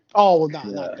nigga. Oh, nah,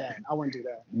 Yeah. not that. I wouldn't do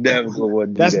that. Never gonna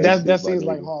do that. That my seems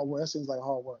like nigga. hard work. That seems like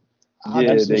hard work. Yeah, I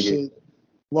do some nigga. shit.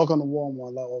 Work on the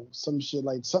Walmart, like or some shit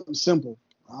like something simple.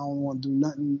 I don't want to do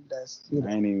nothing that's I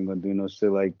ain't even gonna do no shit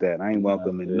like that. I ain't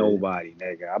welcoming nobody,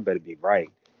 nigga. I better be right.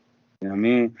 You know what I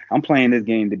mean? I'm playing this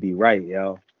game to be right,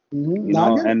 yo. You No, I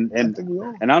know, get it. and I think we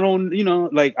all. I don't, you know,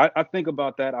 like I think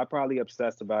about that. I probably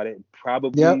obsess about it,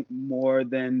 probably Yep. more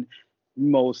than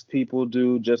most people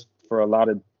do, just for a lot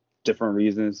of different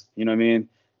reasons. You know what I mean?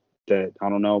 That I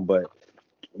don't know, but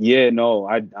yeah, no,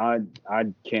 I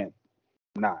can't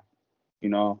not, you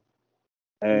know.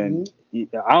 And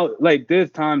I like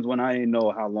there's times when I didn't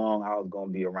know how long I was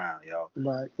gonna be around, yo.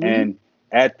 Right. And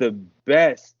at the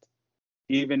best,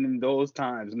 even in those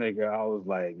times, nigga, I was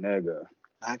like, nigga.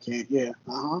 I can't. Yeah.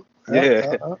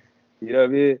 Yeah. You know what I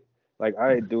mean? Like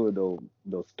I ain't doing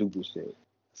those stupid shit.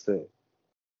 That's it.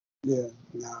 Yeah.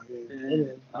 No.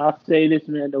 Yeah. I'll say this,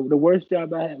 man. The worst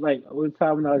job I had, like one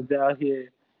time when I was down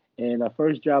here, and the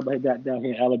first job I got down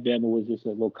here in Alabama was just a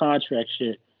little contract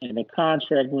shit, and the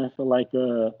contract went for like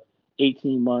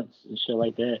 18 months and shit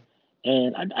like that.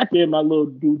 And I did my little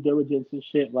due diligence and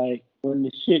shit, like when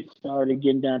the shit started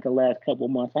getting down to the last couple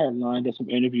of months, I had lined up some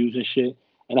interviews and shit.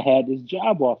 And I had this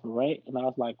job offer, right? And I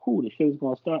was like, cool, the shit was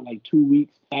gonna start like 2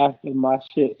 weeks after my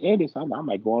shit ended. So I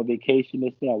might go on vacation,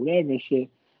 this, that, whatever and shit.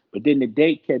 But then the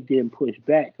date kept getting pushed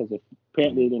back because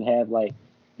apparently they didn't have like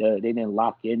they didn't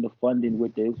lock in the funding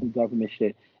with some government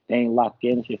shit. They ain't locked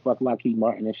in and shit. Fuck Lockheed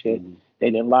Martin and shit. They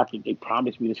didn't lock it. They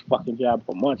promised me this fucking job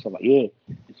for months. I'm like, yeah,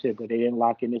 and shit, but they didn't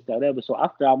lock in this, that, whatever. So I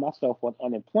found myself on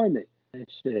unemployment and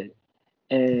shit.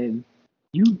 And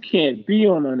you can't be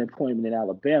on unemployment in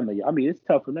Alabama. I mean, it's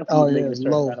tough enough for you making a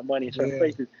certain amount of money in certain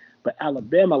places. But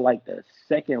Alabama, like the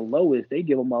second lowest, they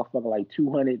give a motherfucker like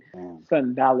 $200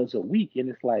 something a week. And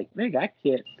it's like, nigga, I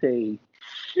can't pay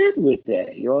shit with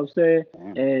that. You know what I'm saying?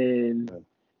 And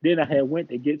then I had went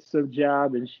to get some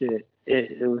job and shit.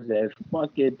 It was at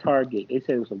fucking Target. They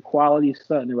said it was some quality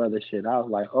something or other shit. I was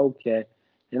like, okay.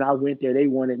 And I went there. They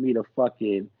wanted me to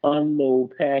fucking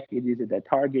unload packages at the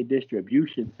Target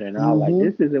distribution center. I was like,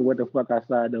 this isn't what the fuck I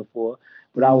signed up for.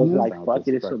 But I was like, fuck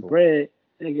it, it's some bread.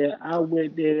 Nigga, I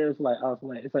went there. It's like,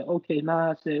 it's like, okay,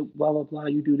 nah. I said, blah blah blah.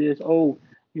 You do this. Oh,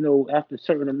 you know, after a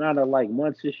certain amount of like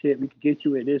months and shit, we could get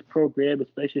you in this program,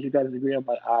 especially if you got a degree. I'm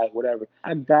like, all right, whatever.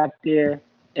 I got there.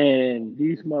 And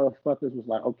these motherfuckers was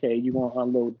like, okay, you gonna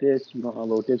unload this, you gonna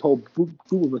unload this whole group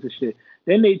of us and shit.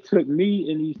 Then they took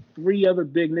me and these 3 other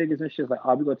big niggas and shit, like,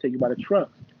 oh, we're gonna take you by the truck.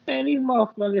 And these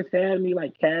motherfuckers had me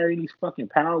like carrying these fucking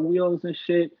power wheels and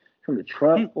shit from the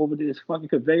truck over to this fucking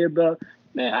conveyor belt.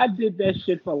 Man, I did that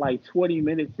shit for like 20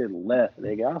 minutes and left,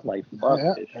 nigga. I was like, fuck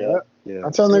this shit. Yeah. I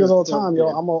tell niggas all the time, yo,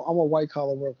 I'm a white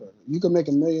collar worker. You can make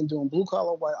 $1 million doing blue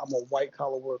collar white. I'm a white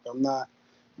collar worker. I'm not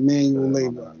manual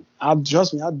labor.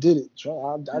 Trust me, I did it.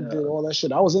 I did all that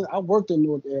shit. I worked in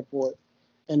Newark Airport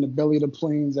in the belly of the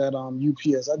planes at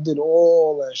UPS. I did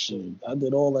all that shit. I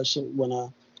did all that shit when I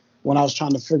was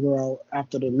trying to figure out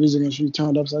after the music industry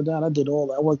turned upside down. I did all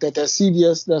that. I worked at that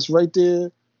CVS that's right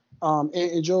there,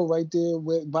 and Joe right there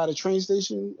by the train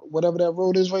station, whatever that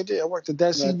road is right there. I worked at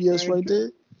that CVS right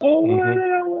there. Oh,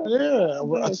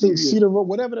 yeah. I think Cedar Road,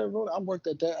 whatever that road. I worked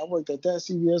at that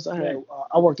CVS.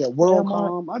 I worked at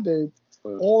WorldCom. I did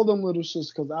all them little shits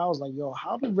because I was like, yo,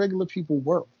 how do regular people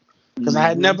work? Because I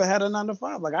had never had a 9 to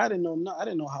 5. Like I didn't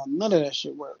know how none of that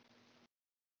shit worked.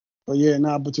 But yeah,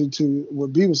 but to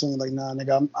what B was saying, like, nah,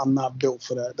 nigga, I'm not built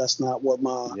for that. That's not what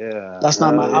that's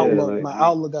not my outlook. Like, my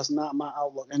outlook, that's not my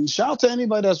outlook. And shout out to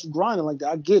anybody that's grinding like that.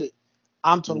 I get it.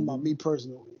 I'm talking about me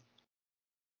personally.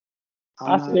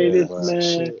 I say this, man.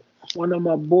 Shit. One of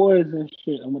my boys and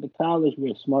shit, I went to college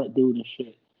with, smart dude and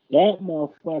shit. That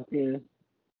motherfucker,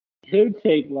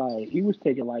 he was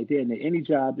taking like damn any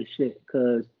job and shit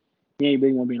because he ain't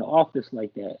really want to be in the office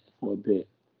like that for a bit.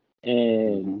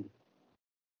 And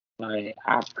like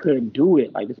I couldn't do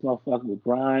it. Like this motherfucker would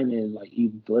grind and like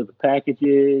he deliver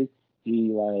packages, he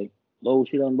like load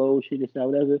shit, unload shit, this, that,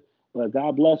 whatever. But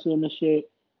God bless him and shit.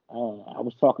 I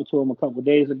was talking to him a couple of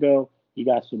days ago. He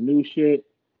got some new shit.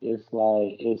 It's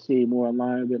like it seemed more in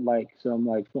line with like some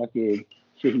like fucking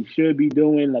shit he should be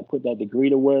doing, like put that degree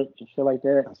to work and shit like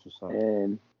that. That's what's up.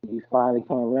 And he's finally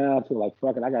coming around to like,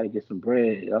 fuck it, I gotta get some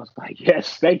bread. I was like,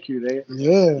 yes, thank you, man.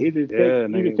 Yeah. You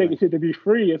just taking shit to be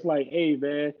free. It's like, hey,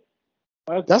 man.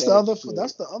 That's the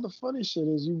other funny shit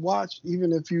is you watch,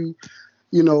 even if you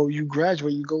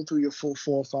graduate, you go through your full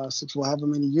 4, 5, 6, however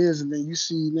many years, and then you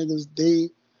see niggas, they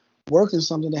working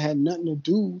something that had nothing to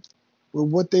do with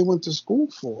what they went to school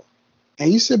for.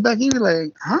 And you sit back and you're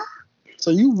like, huh? So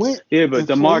you went. Yeah, but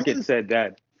the market said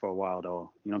that for a while,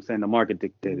 though. You know what I'm saying? The market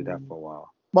dictated that for a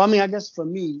while. Well, I mean, I guess for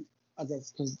me,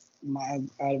 because I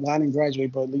didn't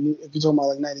graduate, but if you're talking about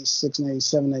like 96,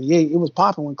 97, 98, it was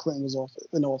popping when Clinton was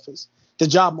in office. The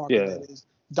job market, that is.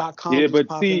 .com yeah, but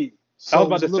popping, see, so I was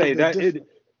about to say that.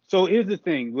 So here's the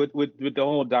thing with the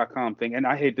whole .com thing, and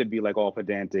I hate to be like all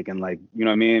pedantic and like, you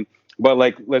know what I mean? But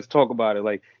like, let's talk about it.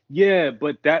 Like, yeah,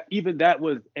 but that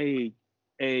was a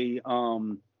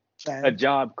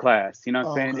job class. You know what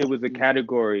I'm saying? Okay. It was a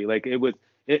category. Like it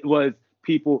was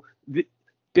people.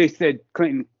 They said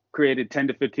Clinton created 10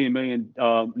 to 15 million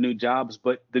new jobs,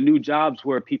 but the new jobs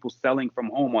were people selling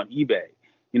from home on eBay.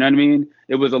 You know what I mean?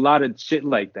 It was a lot of shit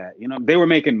like that. You know, they were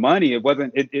making money. It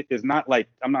wasn't. It's not like,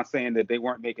 I'm not saying that they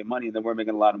weren't making money and they weren't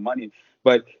making a lot of money.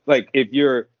 But like, if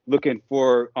you're looking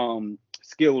for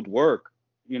skilled work,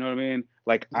 you know what I mean?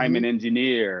 Like, I'm an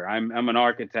engineer. I'm an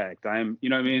architect. You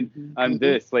know what I mean? I'm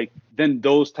this. Like, then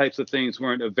those types of things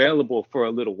weren't available for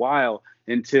a little while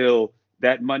until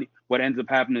that money. What ends up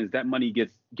happening is that money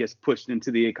gets pushed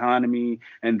into the economy,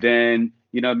 and then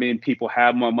You know what I mean? People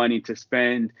have more money to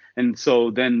spend. And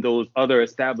so then those other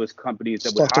established companies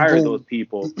that would Start to hire boom. those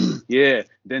people, yeah,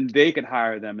 then they can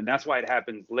hire them. And that's why it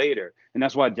happens later. And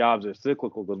that's why jobs are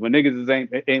cyclical. Because when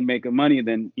niggas ain't making money,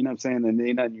 then, you know what I'm saying, then there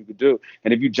ain't nothing you could do.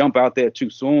 And if you jump out there too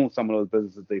soon, some of those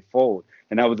businesses, they fold.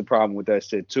 And that was the problem with that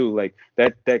shit too. Like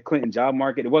that Clinton job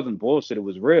market, it wasn't bullshit. It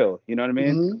was real. You know what I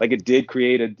mean? Mhm. Like it did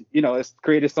create it's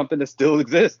created something that still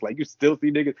exists. Like you still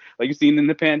see niggas, like you seen in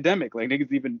the pandemic, like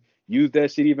niggas even used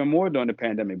that shit even more during the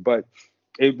pandemic. But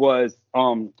it was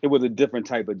a different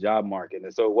type of job market.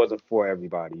 And so it wasn't for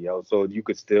everybody, yo. So you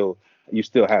still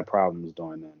had problems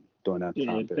during that Yeah,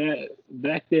 time period.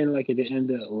 back then, like at the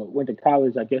end of, or went to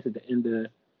college, I guess at the end of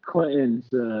Clinton's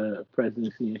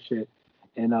presidency and shit,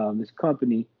 and this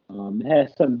company it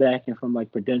had some backing from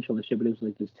like Prudential and shit, but it was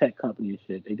like this tech company and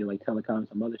shit. They did like telecom and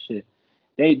some other shit.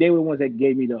 They were the ones that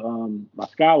gave me the my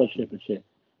scholarship and shit,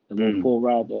 the little Mm.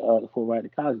 the full ride to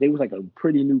college. They was like a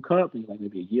pretty new company, like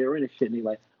maybe a year in and shit. And they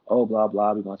like, oh blah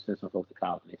blah, we're gonna send some folks to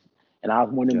college. And I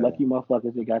was one of them Yeah. lucky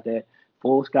motherfuckers that got that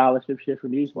full scholarship shit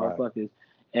from these Right. motherfuckers.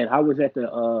 And I was at the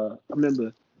I remember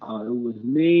it was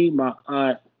me, my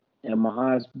aunt, and my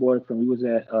aunt's boyfriend. We was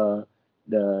at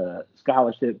the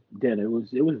scholarship dinner. It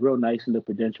was real nice in the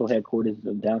Prudential headquarters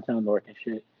of downtown Newark and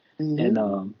shit.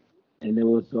 Mhm. And there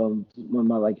was one of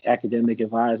my like academic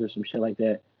advisors, some shit like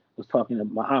that, was talking to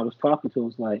my aunt was talking to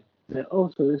us like, oh,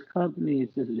 so this company is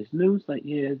this new? It's like,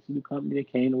 yeah, it's a new company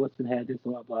that came to us and had this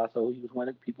blah blah. So he was one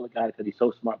of the people that got it because he's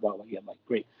so smart. Blah blah. Yeah, I'm like,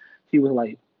 great. He was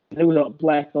like, it was a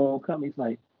black owned company. He's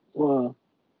like, well,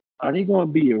 are they going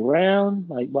to be around?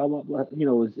 Like, blah blah blah. You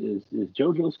know, is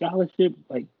JoJo scholarship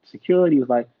like security? Was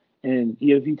like, and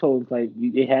he told us like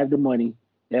they have the money.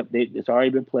 Yep, it's already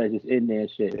been pledged. It's in there, and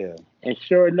shit. Yeah. And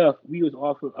sure enough, we was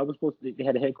offered. I was supposed to. They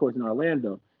had a headquarters in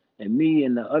Orlando, and me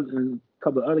and and a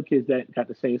couple of other kids that got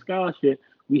the same scholarship,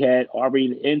 we had already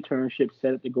the internship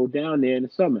set up to go down there in the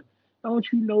summer. Don't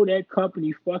you know that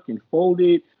company fucking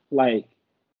folded like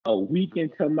a week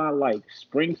into my like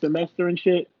spring semester and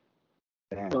shit?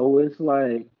 Damn. So it's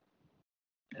like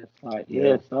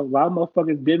Yeah. so a lot of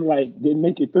motherfuckers didn't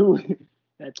make it through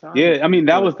that time and Yeah, I shit. mean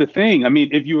that But was the thing. I mean,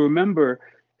 if you remember,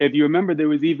 there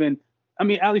was even. I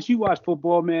mean, Alex, you watch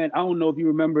football, man. I don't know if you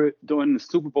remember during the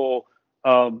Super Bowl.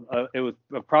 It was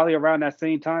probably around that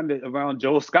same time around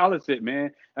Joe's scholarship,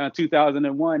 man,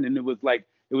 2001, and it was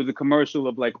a commercial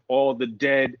of like all the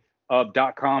dead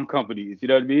 .com companies. You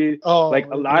know what I mean? Like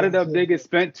a Oh lot of yeah, them yeah, niggas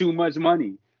spent too much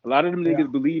money. A lot of them yeah.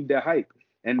 niggas believed their hype,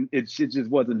 and it shit just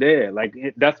wasn't there. Like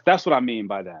that's what I mean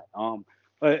by that.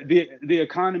 The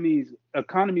economies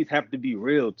have to be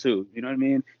real too. You know what I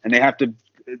mean? And they have to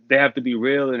be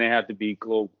real and they have to be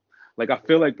global. Like I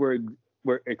feel like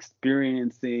we're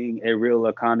experiencing a real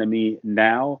economy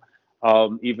now,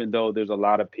 even though there's a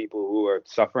lot of people who are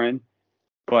suffering,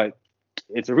 but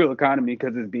it's a real economy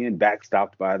because it's being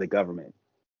backstopped by the government.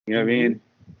 You know what I Mhm. mean?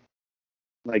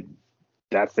 Like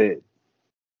that's it.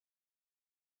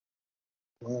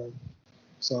 Well,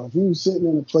 so if you're sitting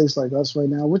in a place like us right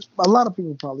now, which a lot of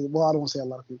people probably, well, I don't want to say a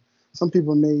lot of people. Some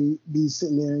people may be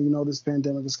sitting there, this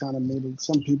pandemic has kind of made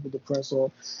some people depressed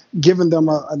or giving them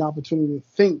an opportunity to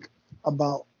think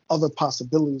about other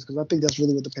possibilities. Because I think that's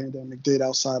really what the pandemic did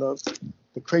outside of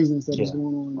the craziness that was Yeah.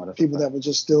 going on. Oh, that's a People that fact. were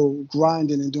just still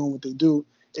grinding and doing what they do.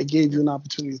 It gave you an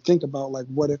opportunity to think about, like,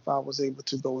 what if I was able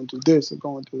to go and do this or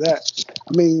go and do that?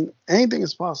 I mean, anything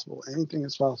is possible. Anything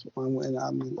is possible. And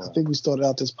I mean, I think we started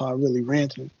out this pod really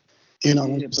ranting. You know what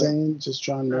yeah, I'm but saying? Just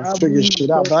trying to I figure believe shit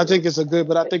out. so. But I think it's a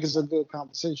good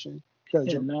conversation. Good,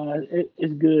 Yeah, Joe. no,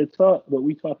 it's good talk, but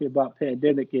we talking about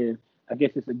pandemic, and I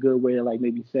guess it's a good way to like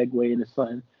maybe segue into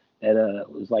something that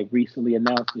was like recently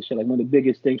announced and shit. Like one of the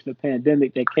biggest things for the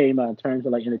pandemic that came out in terms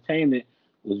of like entertainment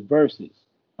was Versus. You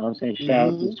know what I'm saying? Shout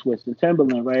out to Mm-hmm. Swiss and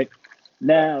Timberland, right?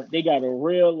 Now they got a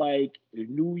real like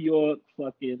New York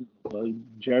fucking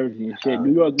Jersey and shit.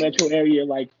 New York metro area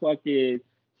like fucking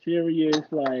serious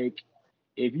like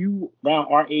if you around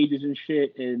our ages and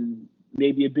shit, and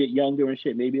maybe a bit younger and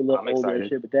shit, maybe a little I'm older and excited.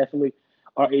 shit, but definitely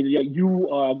our age, you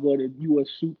are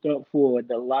souped up for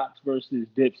the Lox versus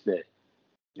Dipset.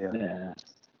 Yeah. Yeah.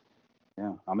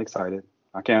 Yeah. I'm excited.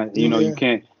 I can't.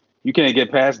 Yeah. You can't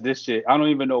get past this shit. I don't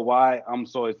even know why I'm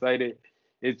so excited.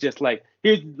 It's just like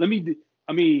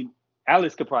I mean,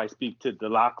 Alex could probably speak to the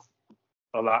Locks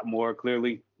a lot more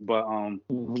clearly, but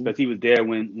Mm-hmm. because he was there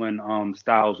when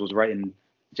Styles was writing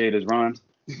Jada's rhymes.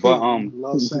 But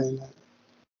Love saying that.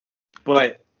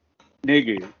 but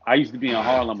nigga, I used to be in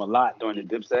Harlem a lot during the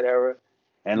Dipset era,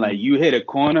 and like you hit a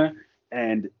corner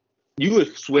and you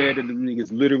would swear that the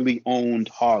niggas literally owned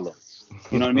Harlem.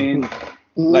 You know what I mean?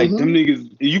 Like them Mm-hmm.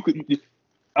 niggas, you could.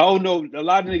 I don't know. A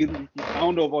lot of niggas. I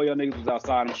don't know if all y'all niggas was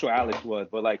outside. I'm sure Alex was,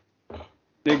 but like,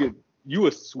 nigga, you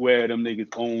would swear them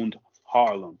niggas owned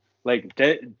Harlem. Like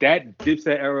that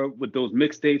Dipset era with those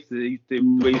mixtapes they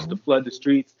used to flood the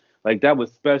streets. Like that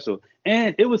was special,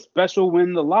 and it was special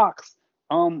when the Locks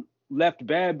left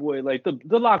Bad Boy. Like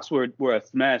the Locks were a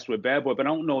smash with Bad Boy, but I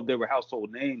don't know if they were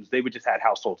household names. They would just had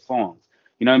household songs.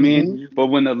 You know what I mean? But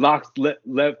when the Locks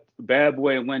left Bad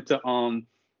Boy and went to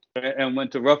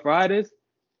Rough Riders,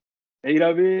 you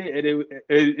know what I mean?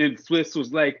 And Swiss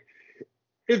was like,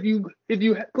 if you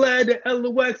glad that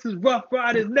LOX is Rough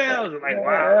Riders now, it's like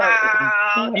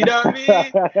wow, you know what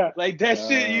I mean? Like that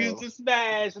shit used to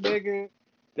smash, nigga.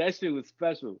 That shit was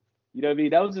special. You know what I mean?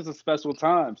 That was just a special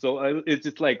time. So it's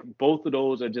just like both of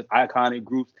those are just iconic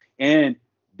groups, and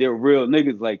they're real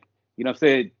niggas. Like, you know what I'm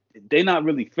saying? They not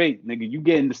really fake, nigga. You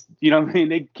getting this, you know what I mean?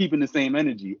 They keeping the same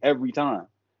energy every time.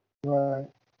 Right.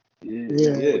 Yeah.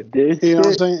 You know what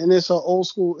I'm saying? And it's an old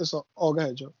school. Oh, go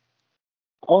ahead, Joe.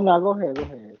 Oh no, go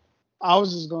ahead. I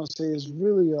was just gonna say it's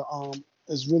really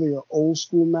an old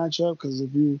school matchup because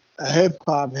if you a hip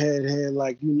hop head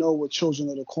like what Children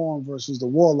of the Corn versus the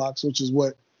Warlocks, which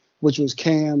was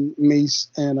Cam, Mace,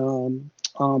 and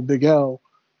Big L,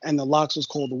 and the Locks was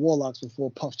called the Warlocks before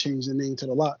Puff changed the name to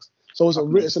the Locks. So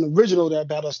it's an original that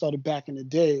battle started back in the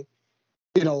day.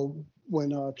 You know,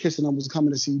 when Kiss and them was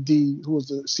coming to see D, who was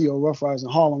the CEO of Rough Riders in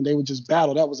Harlem, they would just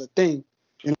battle. That was a thing.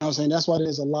 You know what I'm saying? That's why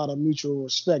there's a lot of mutual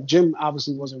respect. Jim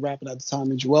obviously wasn't rapping at the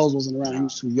time, and Joel's wasn't around. He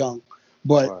was too young.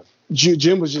 But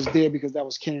Jim was just there because that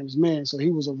was Cam's man, so he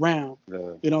was around. Yeah.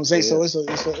 You know what I'm saying? Yeah. So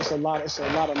it's a lot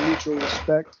of mutual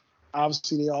respect.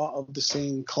 Obviously, they are of the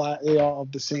same class. They are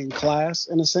of the same class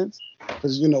in a sense,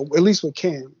 because at least with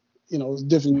Cam, it's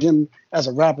different. Jim as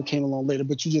a rapper came along later,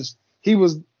 but he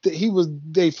was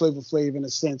Dave Flavor Flav in a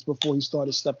sense before he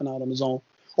started stepping out on his own.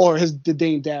 Or the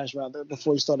Dame Dash, rather,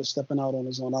 before he started stepping out on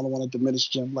his own. I don't want to diminish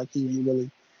Jim, like he didn't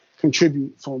really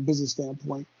contribute from a business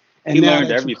standpoint. And he now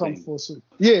learned that everything. You come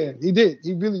yeah, he did.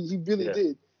 He really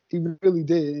did. He really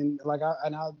did. And like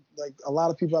a lot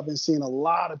of people, I've been seeing a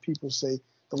lot of people say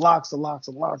the locks.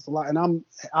 And I'm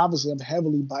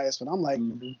heavily biased, but I'm like,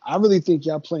 I really think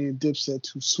y'all playing Dipset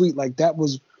too sweet. Like that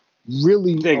was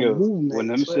really a movement.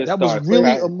 That was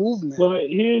really a movement. But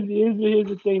here's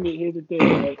the thing.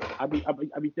 Like, I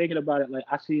be thinking about it. Like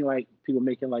I see like people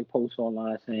making like posts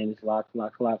online saying it's locks.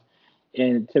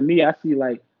 And to me, I see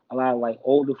like a lot of like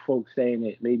older folks saying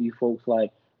it. Maybe folks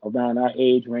like around our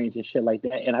age range and shit like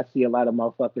that. And I see a lot of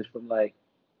motherfuckers from like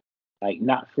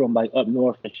not from like up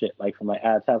north and shit, like from like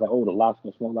out of town, like the locks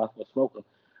gonna smoke them.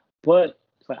 But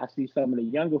it's like I see some of the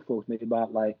younger folks, maybe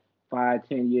about like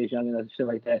 5-10 years younger and shit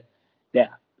like that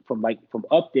from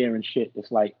up there and shit,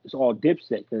 it's like it's all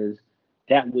Dipset because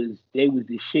they was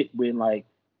the shit when like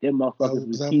them motherfuckers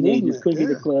was teenagers cooking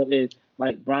the club, and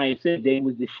like Brian said, they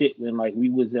was the shit when like we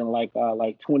was in like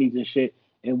 20s and shit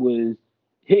and was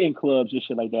hitting clubs and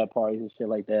shit like that, parties and shit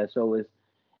like that. So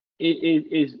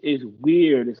it's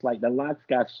weird. It's like the Locks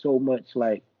got so much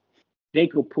like they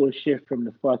could pull shit from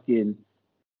the fucking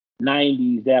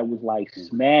 90s that was like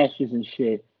smashes and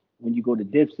shit. When you go to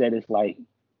Dipset, it's like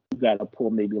you gotta pull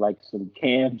maybe like some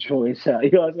Cam joints out.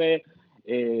 You know what I'm saying?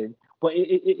 And but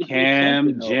it's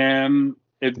Cam, Jam,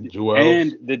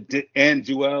 Juelz. and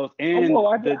Juelz and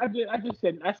I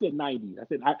said 90s. I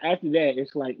said after that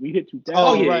it's like we hit 2000.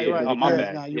 Oh right. Oh my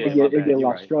bad. It get a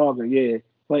lot stronger. Yeah.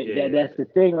 But that's the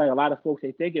thing. Like a lot of folks,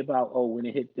 they think about when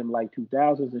it hit them like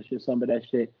 2000s and shit, some of that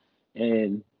shit,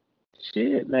 and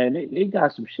shit, man, they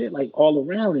got some shit like all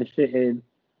around and shit, and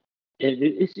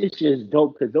it's just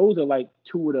dope because those are like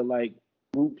two of the like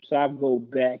groups I go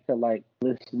back to like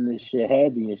listen to shit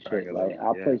heavy and shit. Like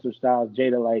I'll play some Styles,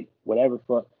 Jada, like whatever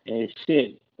fuck and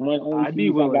shit. One only CD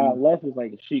I got left is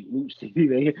like a Chic Luke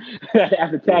CD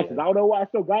after taxes. I don't know why I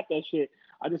still got that shit.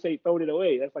 I just say throw it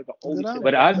away. That's like the only shit.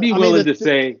 But I'd be willing to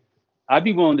say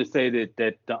that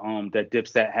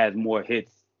Dipset has more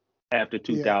hits after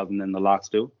 2000 than the Locks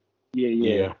do. Yeah.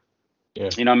 You know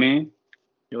what I mean?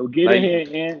 Yo, get in here,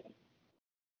 and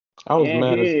I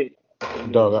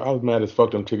was mad as fuck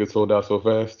them tickets sold out so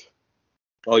fast.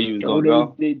 Oh, you was gonna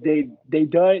go? They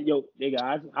done. Yo,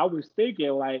 nigga, I was thinking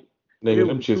like nigga,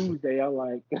 them shits, Tuesday. I'm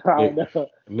like, I don't know.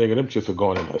 Nigga, them shits are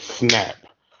going in a snap.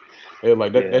 They're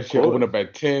like that shit opened up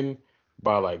at 10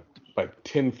 by like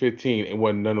 10:15 and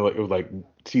wasn't none of it was like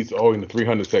seats all in the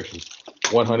 300 section,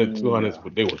 100, 200s,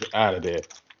 but they was out of there.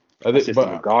 That's just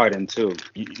in the Garden too.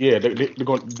 Yeah, they're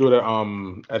going to do that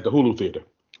at the Hulu Theater.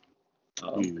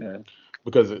 Okay.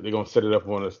 Because they're going to set it up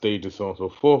on a stage and so on and so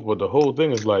forth. But the whole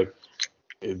thing is like,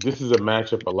 this is a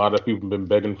matchup a lot of people have been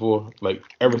begging for. Like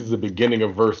ever since the beginning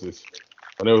of Versus,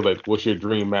 when they was like, "What's your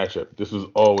dream matchup?" This was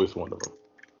always one of them.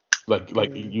 Like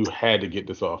you had to get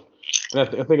this off. And I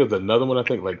think it's another one. I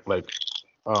think later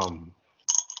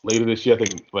this year, I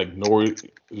think like Nori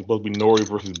is supposed to be Nori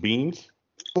versus Beans.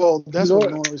 Well, that's what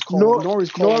Nori's calling.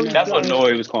 Nori's calling. That's what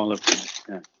Nori was calling.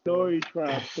 Yeah. Nori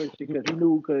trying to push it because he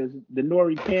knew because the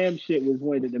Nori Cam shit was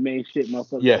one of the main shit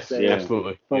motherfuckers. Yes,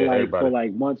 absolutely. For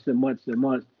like months and months and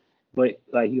months. But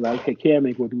like he like, okay, Cam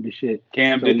ain't gonna do the shit.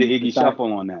 Cam did the Iggy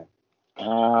shuffle on that. I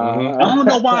don't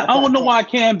know why. I don't know why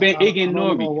Cam been Iggy and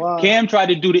Nori. Cam tried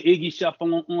to do the Iggy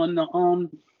shuffle on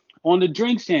the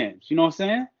drink champs. You know what I'm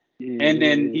saying? Yeah. And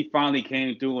then he finally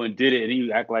came through and did it, and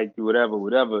he act like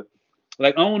whatever.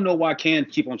 Like I don't know why Cam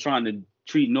keep on trying to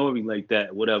treat Nori like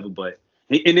that, whatever. But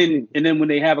and then when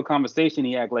they have a conversation,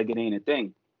 he act like it ain't a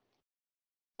thing.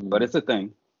 But it's a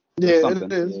thing. Yeah,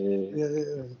 it is.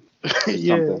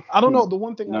 Yeah. I don't know. The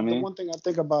one thing I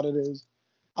think about it is,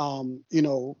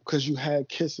 because you had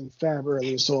Kiss and Fab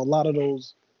earlier, so a lot of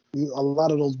those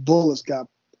bullets got.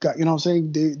 You know what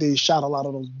I'm saying? They shot a lot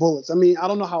of those bullets. I mean, I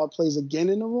don't know how it plays again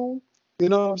in the room. You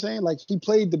know what I'm saying? Like he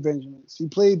played the Benjamins. He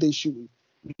played They Shooting.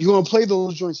 You're gonna play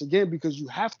those joints again because you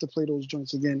have to play those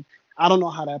joints again. I don't know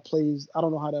how that plays. I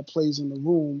don't know how that plays in the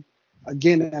room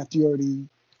again after you already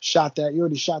shot that. You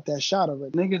already shot that shot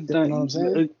already. Niggas, you know what I'm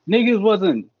saying?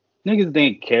 Niggas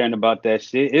ain't caring about that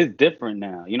shit. It's different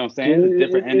now. You know what I'm saying? It's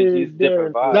different energy. It's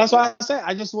different vibes. That's why I say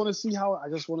I just want to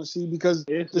see because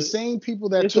the same people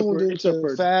that tuned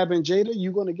into Fab and Jada,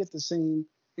 you're gonna get the same.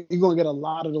 You're gonna get a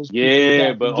lot of those.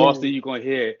 Yeah, but also you're gonna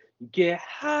hear get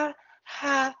high.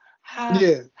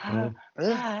 Yeah. You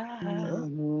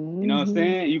know what I'm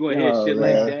saying? You gonna hear shit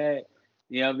like that.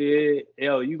 You know what I mean?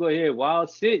 Yo, you gonna hear wild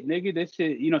shit, nigga. That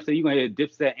shit, you know what I'm saying? You gonna hear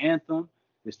Dipset anthem.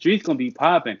 The streets gonna be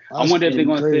popping. I wonder if they're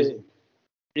gonna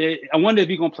say. I wonder if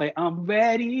you're gonna play I'm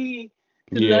ready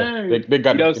to learn. They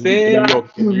got you know what I'm saying?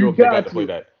 In New York, they got to play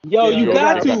that. Yo, you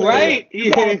got to, right?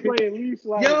 Yeah. Play at least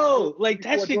like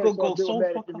that shit gonna go so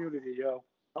far. Community, yo.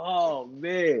 Oh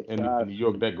man. In New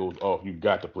York, that goes off. You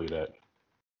got to play that.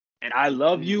 And I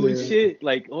love you and shit,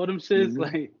 like all them shits,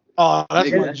 like. Oh,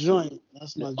 that's my joint.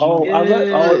 That's my joint. Oh, I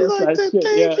like to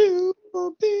thank you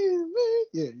for being me.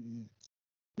 Yeah.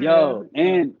 Yo,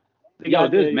 and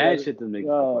there's mad shit to make.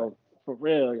 Yo, for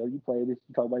real, yo, you play this.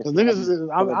 You talk about. I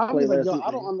was like, yo,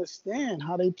 I don't understand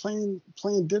how they playing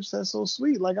Dipset so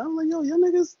sweet. Like I'm like, yo,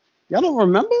 y'all don't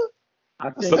remember?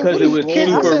 Because it was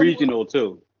super regional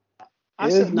too. I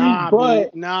said,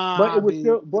 but it was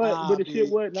still, but the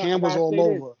shit was Cam was all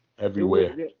over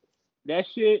everywhere. That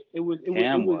shit, it was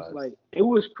like it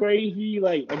was crazy.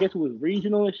 Like I guess it was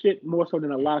regional and shit more so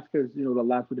than the Lox because the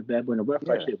Lox with the Bad Boy and the Rough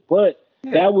Rider shit. But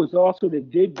that was also the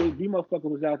motherfucker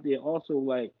was out there also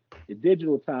like the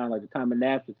digital time, like the time of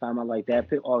Nap, the time I like that,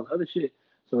 all this other shit.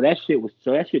 So that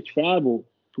shit traveled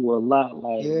to a lot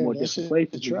more different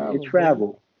places. It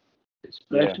traveled.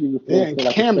 Especially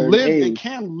and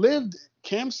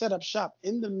Cam set up shop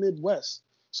in the Midwest.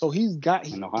 So he's got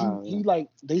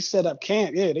they set up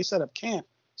camp. Yeah, they set up camp.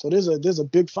 So there's a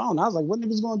big fountain. I was like, what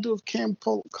niggas gonna do if Cam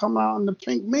come out in the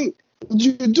pink mink? What'd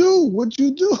you do?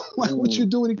 Like what you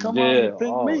do when he come out in the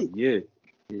pink mink? Yeah.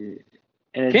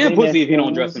 And Cam pussy if he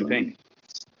don't dress in pink.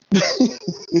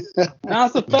 Now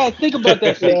it's a fact. Think about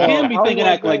that shit. Cam be thinking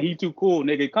like he too cool,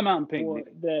 nigga. Come out in pink.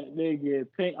 That nigga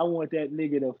pink. I want that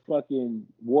nigga to fucking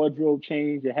wardrobe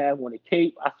change and have on a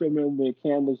cape. I still remember when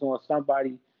Cam was on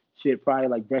somebody shit, probably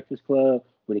like Breakfast Club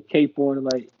with a cape on,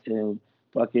 like, and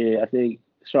fucking, I think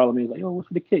Charlamagne was like, yo, what's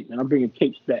for the cape? And I'm bringing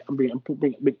capes back. I'm bringing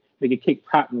cape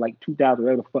pop in like 2000,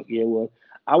 whatever the fuck year it was.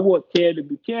 I want Cam to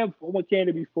be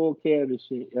full Cam and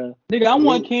shit. Nigga, I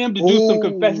want Cam to do some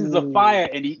Confessions of Fire,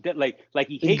 and he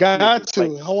hates got to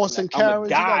like, horse and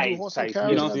carriage. You know what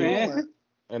I'm saying?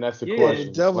 And that's the question.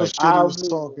 The devil shit he was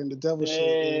talking. The devil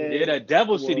shit. Yeah, the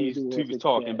devil shit he was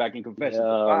talking back in Confessions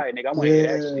of Fire, nigga. I want to hear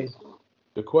that shit.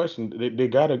 The question, they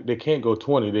can't go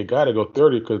 20. They gotta go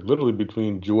 30 because literally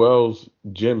between Juelz,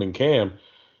 Jim, and Cam,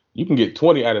 you can get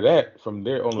 20 out of that from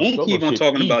there on the solo. Don't keep on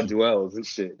talking about Juelz and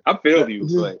shit. I feel you,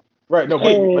 but right. No,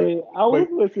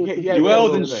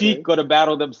 Juelz and Sheek got to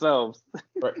battle themselves.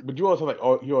 Right, but you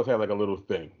also he always had like a little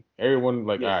thing. Everyone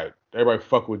all right, everybody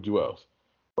fuck with Juelz.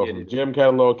 But from Jim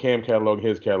catalog, Cam catalog,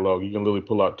 his catalog, you can literally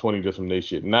pull out 20 just from their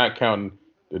shit, not counting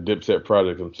the Dipset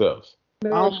projects themselves.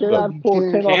 Cam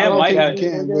might have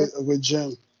with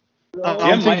Jim.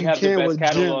 Jim might have the best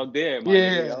catalog there.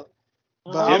 Yeah.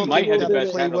 But Jim might have the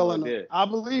best catalog there. I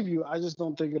believe you. I just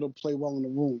don't think it'll play well in the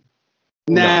room.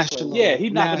 National. Yeah,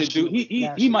 he's not gonna do.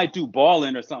 He might do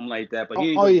balling or something like that, but he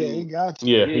ain't gonna do. He got to.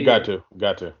 Yeah, he got to.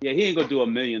 Yeah, he ain't gonna do a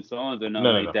million songs or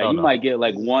nothing like that. You might get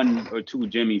like 1 or 2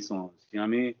 Jimmy songs. You know what I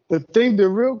mean? The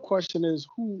real question is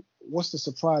what's the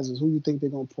surprises? Who you think they're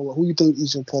gonna pull out? Who you think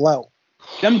each will pull out?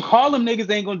 Them Harlem niggas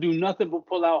ain't gonna do nothing but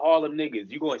pull out Harlem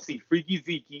niggas. You gonna see Freaky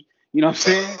Zeke. You know what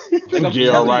I'm saying? Like I'm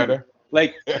J.R. Ryder.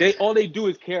 Like all they do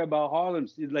is care about Harlem.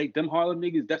 Like them Harlem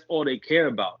niggas, that's all they care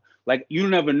about. Like you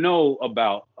never know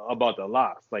about the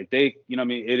locks. Like they, you know what I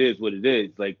mean? It is what it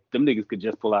is. Like them niggas could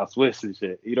just pull out Swiss and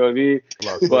shit. You know what I mean?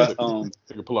 But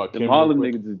they could pull out them Harlem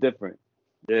niggas is different.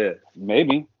 Yeah,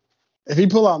 maybe. If he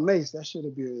pull out Mace, that shit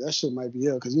might be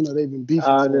ill because you know they've been beefing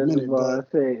for a minute.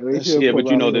 But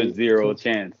you know there's zero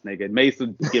chance, nigga. Mace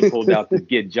would get pulled out to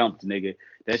get jumped, nigga.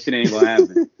 That shit ain't gonna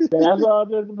happen. That's what I was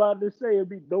just about to say. It'd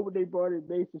be dope when they brought in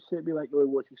Mace and shit. Be like, oh,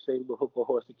 what you say, with hook a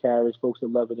horse to carriage. Folks are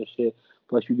loving and shit.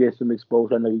 Plus, you get some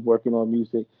exposure. I know he's working on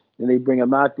music. And they bring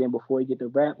him out there, and before he get to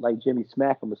rap, like Jimmy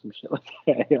smack him or some shit like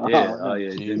that. Yeah,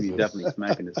 Jimmy definitely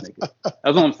smacking this nigga. That's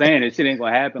what I'm saying. This shit ain't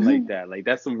gonna happen like that. Like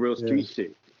that's some real street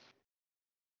shit.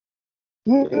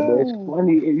 Yeah, but it's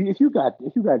funny if you got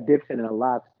Dipset in a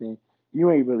Lox thing, you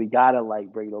ain't really gotta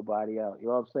like bring nobody out. You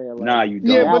know what I'm saying? Like, nah, you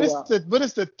don't. Yeah, but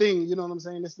it's the thing. You know what I'm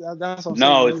saying? That's what I'm saying.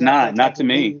 No, it's not. Not to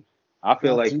me. I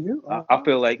feel like I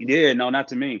feel like not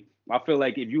to me. I feel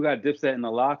like if you got Dipset in the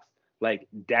Lox, like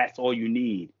that's all you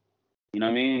need. You know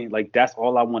what I mean? Like that's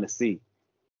all I want to see.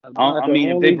 I mean,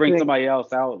 if they bring somebody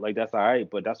else out, like that's all right.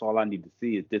 But that's all I need to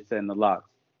see is Dipset in the Lox.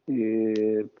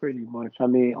 Yeah, pretty much. I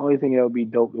mean, only thing that would be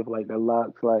dope if like the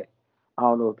Lox, like I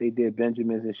don't know if they did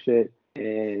Benjamins and shit,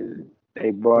 and they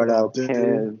brought out Ken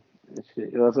and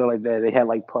shit. Also like that, they had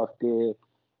like Puff there,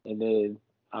 and then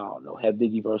I don't know, had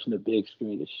Biggie version of Big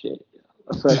Screen and shit.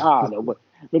 So I don't know, but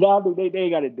I don't think they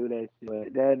got to do that shit.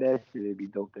 But that shit would be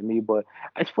dope to me. But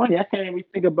it's funny, I can't even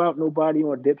think about nobody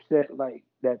on Dipset like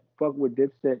that fuck with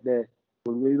Dipset that.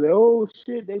 We like, oh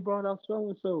shit, they brought out so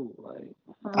and so. Like,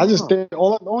 I just think the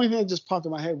only thing that just popped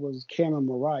in my head was Cam and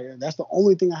Mariah. That's the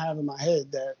only thing I have in my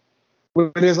head that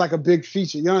when there's like a big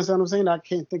feature. You understand what I'm saying? I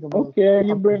can't think of you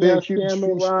bring out Cam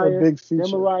Mariah, a big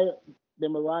feature.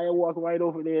 Then Mariah walk right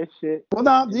over there and shit. Well,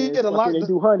 now they did a lot. They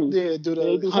do honey. Yeah, do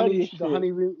the honey. The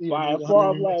honey. By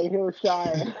far, like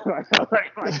Hillshire.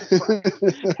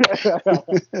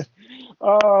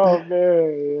 Oh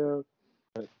man.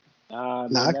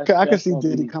 I can see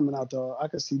Diddy coming out though. I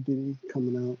can see Diddy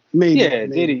coming out. Maybe. Yeah,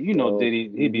 Diddy. You know Diddy.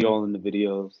 He'd be all in the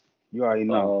videos. You already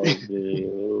know. If he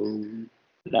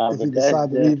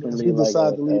decide to leave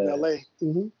LA.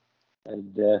 Mm-hmm. That's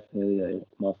definitely a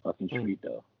motherfucking treat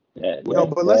though.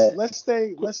 But let's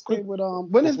stay with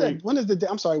when is the date?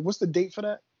 I'm sorry, what's the date for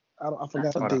that? I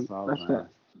forgot the date.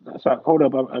 That's right. Hold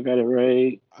up, I got it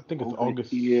right. I think it's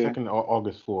August 2nd or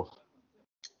August 4th.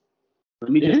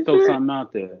 Let me just throw something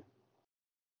out there.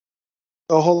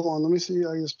 Oh, hold on. Let me see.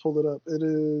 I just pulled it up. It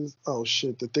is. Oh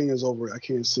shit! The thing is over. I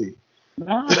can't see.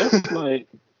 Nah, that's like.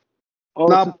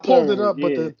 I pulled it up,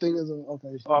 but the thing is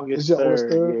okay. August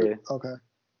 3rd. Yeah. Okay.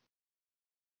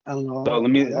 I don't know. So let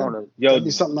me. That'd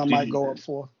be something I might go up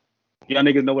for. Y'all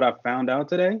niggas know what I found out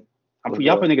today?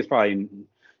 Y'all niggas probably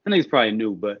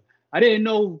knew, but I didn't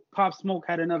know Pop Smoke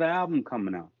had another album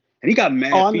coming out. And he got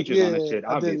mad features on this shit.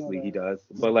 Obviously he does.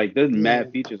 But like there's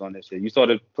mad features on this shit. You saw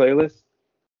the playlist?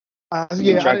 I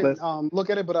didn't look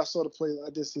at it, but I saw the playlist. I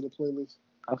did see the playlist.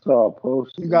 I saw a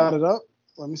post. You got it up?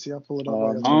 Let me see. I'll pull it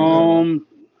up.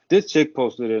 This chick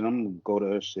posted it. I'm gonna go to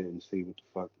her shit and see what the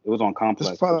fuck. It was on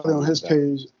Complex. It's probably on his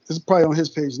page. It's probably on his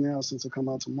page now since it come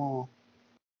out tomorrow.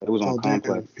 It was on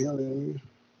Complex.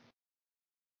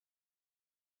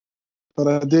 But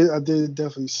I did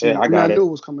definitely see it. I knew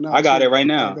it was coming out. I got it right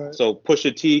now. So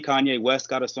Pusha T, Kanye West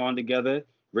got a song together.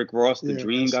 Rick Ross, The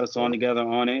Dream got a song together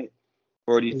on it.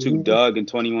 42 Doug and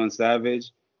 21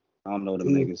 Savage. I don't know them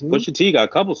niggas. Pusha T got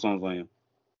a couple songs on him.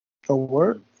 Oh,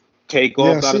 word?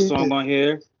 Takeoff got a song on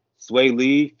here. Sway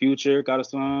Lee, Future got a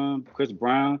song. Chris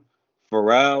Brown,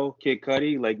 Pharrell, Kid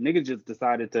Cudi. Like, niggas just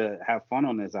decided to have fun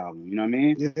on this album. You know what I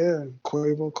mean? Yeah.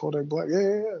 Quavo, Kodak Black.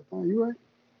 Yeah. Oh, you right.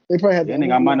 They probably had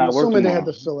I might not work tomorrow. They had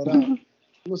to fill it out. I'm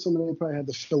assuming they probably had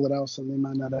to fill it out, so they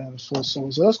might not have had a full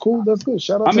song. So that's cool. That's good.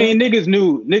 Shout out.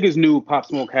 Niggas knew Pop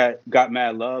Smoke got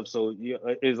mad love, so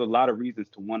there's a lot of reasons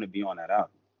to want to be on that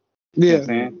album. Yeah. You know what I'm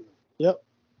saying? Yep.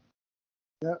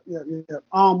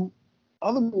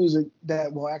 Other music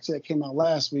that actually that came out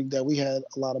last week that we had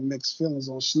a lot of mixed feelings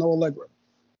on. Snow Allegra.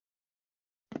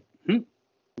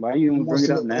 Why you even bring it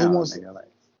up now?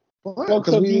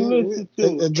 Because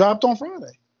it dropped on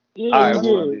Friday. Yeah,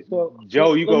 all right, so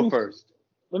Joe, you go first.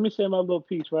 Let me say my little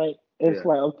piece, right? It's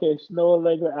like, okay, Snow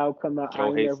Allegra album come out.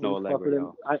 Joe hates Snow Allegra,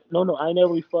 yo. I never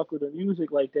really fuck with her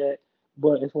music like that.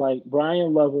 But it's like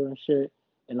Brian love her and shit,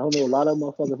 and I know a lot of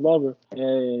motherfuckers love her.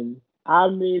 And I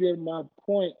made it my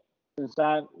point since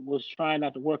I was trying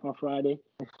not to work on Friday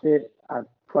and shit. I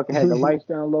fucking had the lights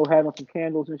down low, having some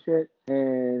candles and shit,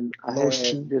 and I had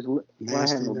just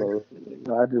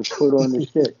I just put on this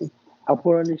shit. I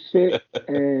put on this shit,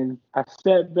 and I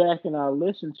sat back and I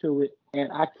listened to it, and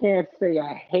I can't say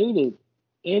I hated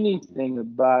anything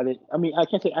about it. I mean, I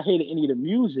can't say I hated any of the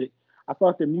music. I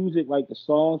thought the music, like the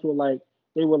songs were like,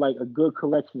 they were like a good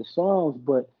collection of songs,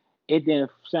 but it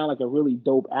didn't sound like a really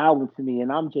dope album to me,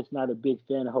 and I'm just not a big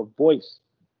fan of her voice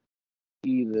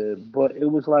either. But it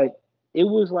was like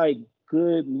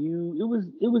good music.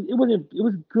 It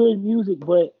was good music,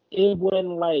 but it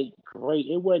wasn't like great.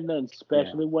 It wasn't nothing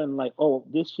special. Yeah. It wasn't like, oh,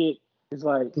 this shit is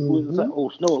like, it was like, oh,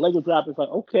 Snow Allegra drop. It's like,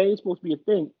 okay, it's supposed to be a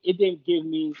thing. It didn't give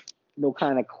me no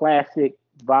kind of classic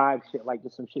vibe shit like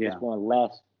this. Some shit that's going to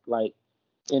last like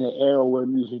in an era where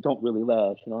music don't really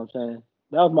last. You know what I'm saying?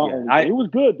 That was my only thing. It was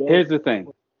good, though. Here's the thing.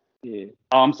 Yeah.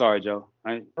 Oh, I'm sorry, Joe.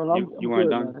 You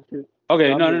weren't done?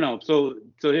 Okay, no. So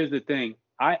here's the thing.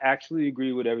 I actually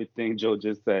agree with everything Joe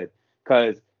just said,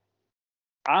 because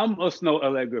I'm a Snow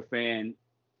Allegra fan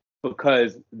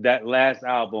because that last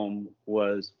album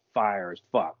was fire as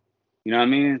fuck. You know what I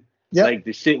mean? Yep. Like,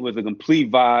 the shit was a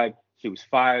complete vibe. She was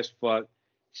fire as fuck.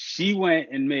 She went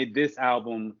and made this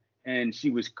album, and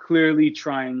she was clearly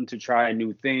trying to try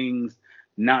new things,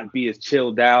 not be as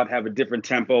chilled out, have a different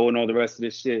tempo and all the rest of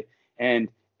this shit. And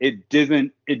it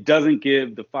doesn't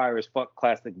give the fire as fuck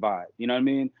classic vibe. You know what I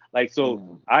mean? Like,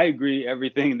 so I agree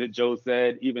everything that Joe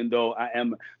said, even though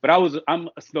I'm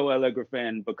a Snow Allegra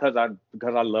fan because I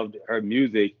loved her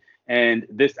music. And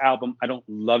this album, I don't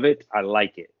love it. I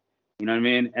like it. You know what I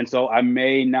mean? And so I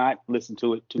may not listen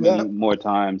to it too many more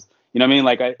times. You know what I mean?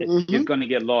 Like, it's going to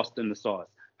get lost in the sauce.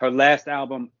 Her last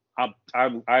album,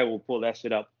 I will pull that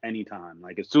shit up anytime.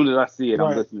 Like, as soon as I see it,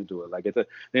 I'm listening to it. Like, it's you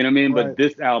know what I mean? But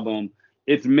this album,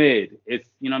 it's mid. It's,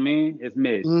 you know what I mean? It's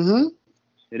mid.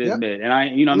 It is mid.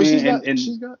 And you know what I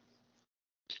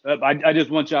mean? I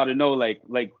just want y'all to know, like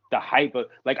the hype of,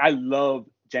 like, I love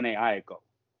Jhené Aiko.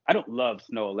 I don't love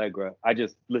Snow Allegra. I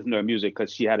just listen to her music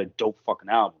because she had a dope fucking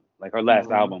album. Like, her last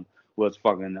album was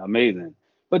fucking amazing.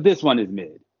 But this one is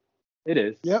mid. It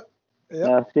is. Yep. See,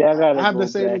 I have the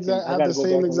same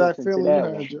exact feeling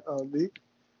you had, D.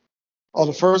 Oh,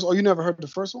 the first? Oh, you never heard the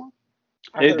first one?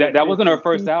 That wasn't her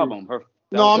first album.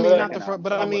 Not the first,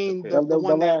 but I mean the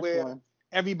one where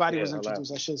everybody was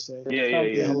introduced. I should say.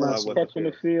 Yeah. Catching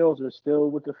the Feels or Still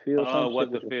with the Feels.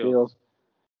 What the Feels.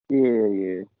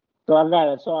 Yeah. So I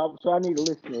got it. So I need to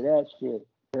listen to that shit.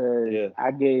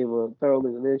 I gave a thorough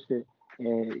listen to this shit,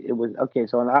 and it was okay.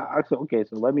 So I said, okay,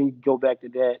 so let me go back to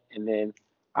that, and then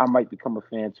I might become a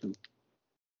fan too.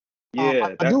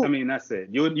 Yeah, I mean, that's it.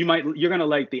 You're gonna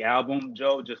like the album,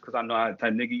 Joe, just because I know how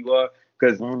type nigga you are.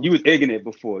 Because you was egging it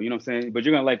before, you know what I'm saying? But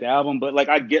you're gonna like the album. But like,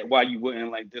 I get why you wouldn't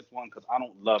like this one, because I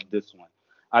don't love this one.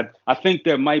 I think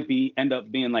there might end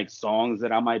up being like songs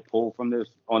that I might pull from this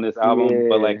on this album,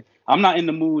 but like, I'm not in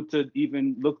the mood to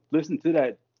even listen to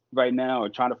that right now or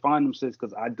try to find them shits,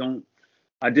 because I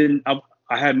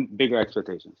had bigger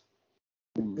expectations.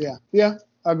 Yeah,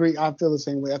 I agree. I feel the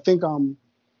same way. I think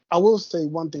I will say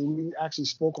one thing. We actually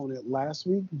spoke on it last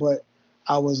week, but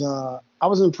I was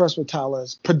impressed with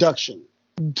Tyler's production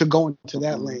to go into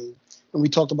that lane. And we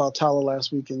talked about Tyler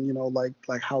last week, and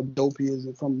like how dope he is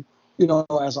from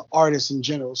as an artist in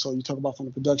general. So you talk about from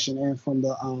the production and from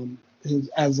the his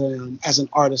as an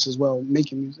artist as well,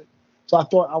 making music. So I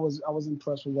thought I was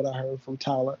impressed with what I heard from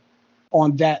Tyler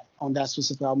on that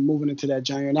specific album, moving into that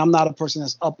genre. And I'm not a person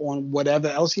that's up on whatever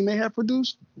else he may have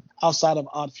produced outside of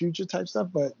Odd Future type stuff,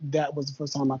 but that was the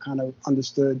first time I kind of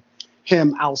understood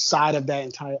him outside of that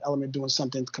entire element doing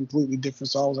something completely different.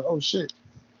 So I was like, oh shit,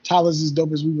 Tyler's as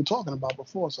dope as we were talking about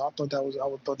before. So I thought that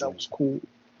was cool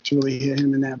to really hear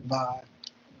him in that vibe.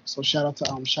 So shout out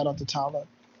to Tyler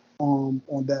on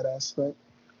that aspect.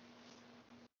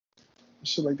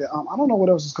 Shit like that. I don't know what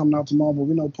else is coming out tomorrow, but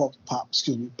we know Pop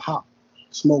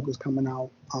Smoke is coming out.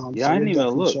 I didn't even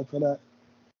look. Check for that.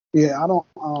 Yeah, I don't.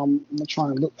 I'm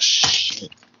trying to look. Shit.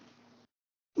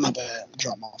 My bad.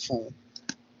 Drop my phone.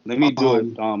 Let me do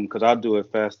it, because I'll do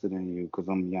it faster than you, because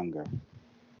I'm younger.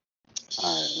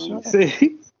 All right, let me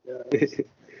see.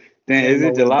 Damn, is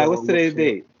it July? What's today's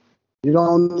date? You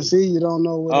don't see? You don't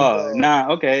know what? Oh,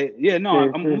 nah. Okay. Yeah,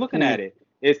 no, I'm looking at it.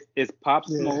 It's Pop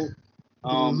Smoke.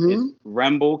 It's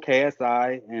Remble,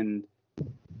 KSI, and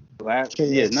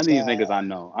Yeah, none of these niggas I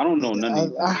know. I don't know none of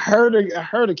these. I heard of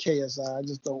KSI. I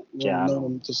just don't really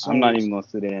know them. I'm not even gonna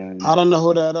sit there. I don't know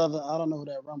who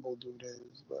that Rumble dude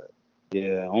is, but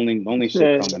yeah, only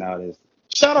shit coming out is.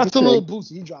 Shout out to Lil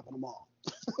Boosie. He dropping them all.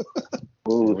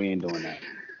 Yeah, we ain't doing that.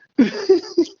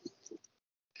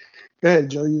 Go ahead,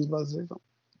 Joe. You was about to say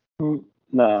something.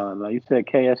 No, you said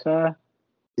KSI.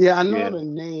 Yeah, I know the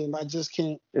name. I just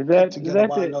can't. Is that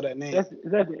why I know that name? Is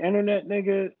that the internet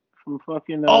nigga from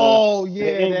fucking? Oh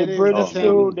yeah, the British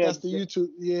dude. That's the YouTube.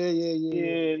 Yeah.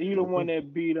 Yeah, he the one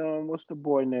that beat what's the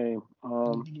boy name?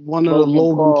 One of the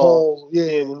Logan Paul. Yeah,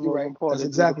 you're right. Paul, that's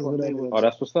exactly what that is. Oh,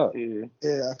 that's what's up.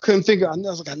 Yeah, I couldn't think of. I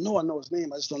was like, I know his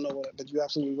name. I just don't know what. But you're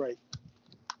absolutely right.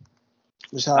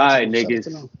 All right,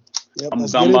 niggas. Yep, I'm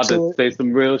about to say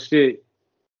some real shit.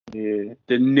 Yeah,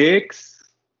 the Knicks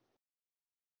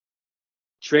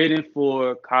trading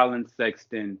for Colin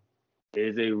Sexton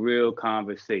is a real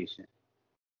conversation.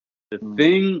 The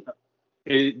thing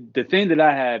that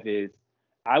I have is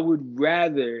I would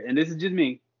rather, and this is just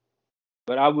me,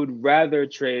 but I would rather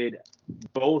trade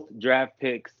both draft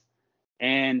picks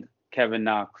and Kevin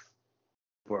Knox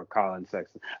for Colin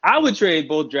Sexton. I would trade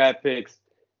both draft picks,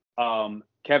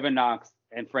 Kevin Knox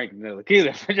and Frank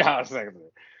Ntilikina for Colin Sexton.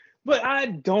 But I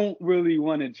don't really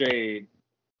want to trade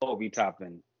Obi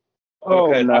Toppin.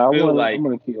 Oh, no, I'm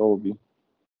going to keep Obi.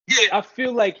 Yeah, I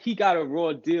feel like he got a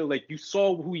raw deal. Like, you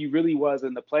saw who he really was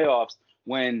in the playoffs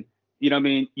when, you know what I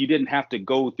mean, you didn't have to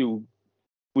go through.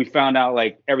 We found out,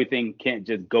 like, everything can't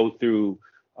just go through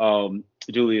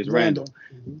Julius Randle.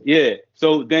 Yeah,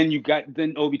 so then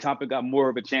Obi Toppin got more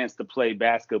of a chance to play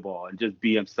basketball and just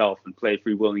be himself and play a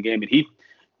free-wheeling game. And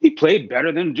he played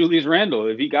better than Julius Randle.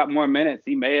 If he got more minutes,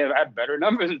 he may have had better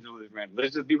numbers than Julius Randle.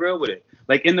 Let's just be real with it.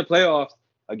 Like, in the playoffs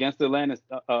against the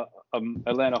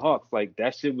Atlanta Hawks, like,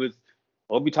 that shit was –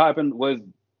 Obi Toppin was,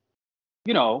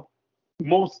 you know,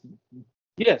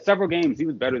 several games he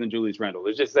was better than Julius Randle.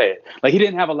 Let's just say it. Like, he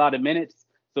didn't have a lot of minutes,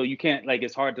 so you can't – like,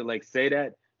 it's hard to, like, say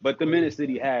that. But the minutes that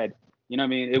he had, you know what I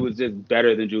mean, it was just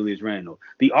better than Julius Randle.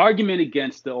 The argument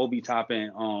against the Obi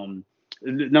Toppin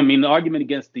the argument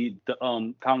against the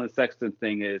Colin Sexton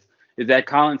thing is that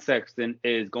Colin Sexton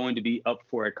is going to be up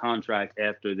for a contract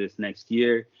after this next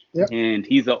year. Yep. And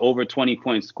he's an over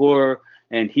 20-point scorer,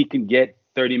 and he can get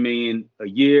 $30 million a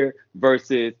year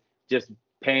versus just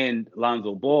paying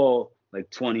Lonzo Ball like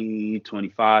 20,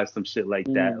 25, some shit like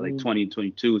that, like 20,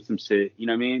 22, some shit, you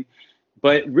know what I mean?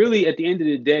 But really, at the end of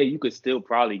the day, you could still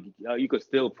probably,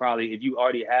 if you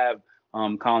already have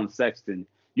Colin Sexton,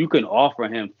 you can offer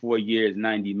him 4 years,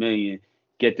 $90 million,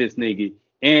 get this nigga.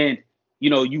 And, you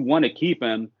know, you want to keep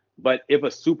him, but if a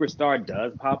superstar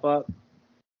does pop up,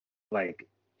 like,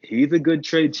 he's a good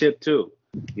trade chip too.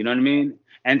 You know what I mean?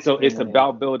 And so it's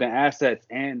about building assets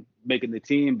and making the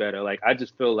team better. Like, I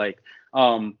just feel like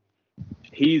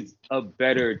he's a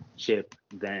better chip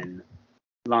than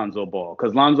Lonzo Ball,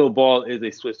 because Lonzo Ball is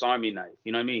a Swiss Army knife.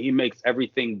 You know what I mean? He makes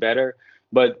everything better,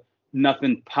 but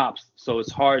nothing pops, so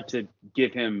it's hard to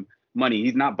give him money.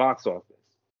 He's not box office.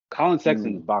 Colin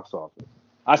Sexton is box office.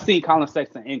 I seen Colin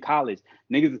Sexton in college.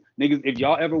 Niggas, if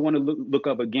y'all ever want to look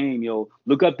up a game,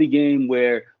 look up the game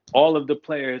where all of the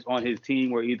players on his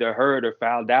team were either hurt or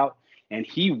fouled out, and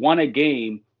he won a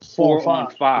game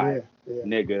 4-on-5. Yeah.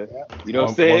 Nigga. Yeah. You know what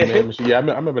I'm saying? Yeah, I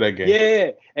remember that game.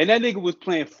 Yeah. And that nigga was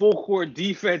playing full court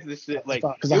defense and shit. Like,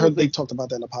 because I heard they talked about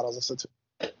that in the pod I was listening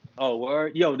to. Oh,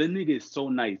 word? Yo, the nigga is so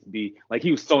nice, B. Like, he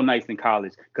was so nice in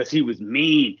college because he was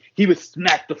mean. He would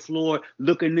smack the floor,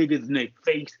 look at niggas in their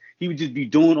face. He would just be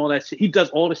doing all that shit. He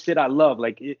does all the shit I love.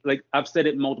 Like I've said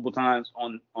it multiple times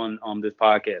on this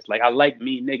podcast. Like, I like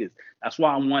mean niggas. That's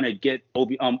why I want to get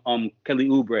Kelly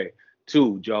Oubre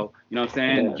too, Joe. You know what I'm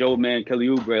saying? Yeah. Joe, man, Kelly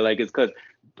Oubre. Like, it's because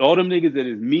all them niggas that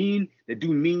is mean, that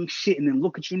do mean shit, and then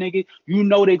look at you, nigga, you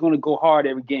know they're going to go hard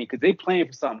every game because they playing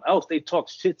for something else. They talk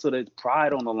shit so there's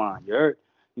pride on the line, you heard?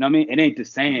 You know what I mean? It ain't the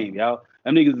same, yo.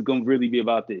 Them niggas is going to really be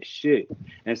about this shit.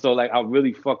 And so, like, I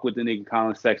really fuck with the nigga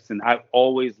Colin Sexton. I've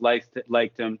always liked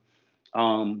him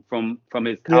from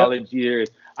his college years.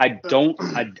 I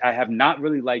have not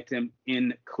really liked him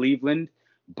in Cleveland,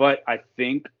 but I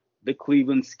think the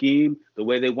Cleveland scheme, the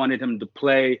way they wanted him to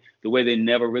play, the way they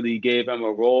never really gave him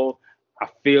a role, I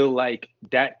feel like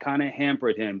that kind of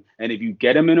hampered him. And if you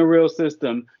get him in a real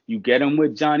system, you get him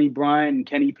with Johnny Bryant and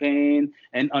Kenny Payne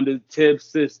and under the Tibbs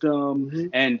system,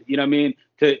 and, you know what I mean,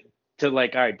 to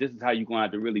like, all right, this is how you're going to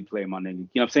have to really play, my nigga. You know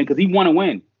what I'm saying? Because he want to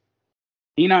win.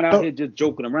 He not out here just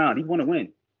joking around. He want to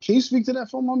win. Can you speak to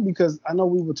that for a moment? Because I know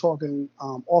we were talking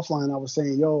offline. I was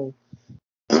saying, yo,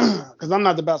 because I'm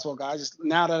not the basketball guy. I just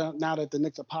now that the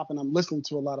Knicks are popping, I'm listening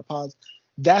to a lot of pods.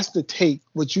 that's the take.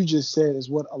 What you just said is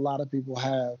what a lot of people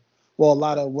have. Well, a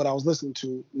lot of what I was listening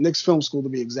to, Knicks Film School to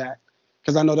be exact,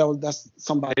 because I know that's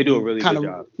somebody. They do a really good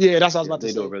job. Yeah, that's what I was about to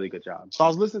say. They do a really good job. So I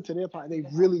was listening to their part. They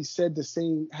really said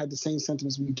had the same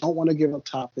sentiments. We don't want to give up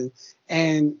Toppin.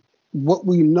 And what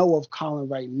we know of Colin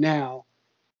right now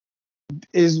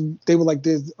is they were like,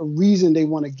 there's a reason they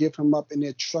want to give him up, and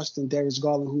they're trusting Darius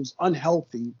Garland, who's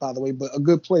unhealthy, by the way, but a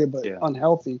good player, but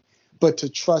unhealthy. But to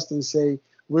trust and say,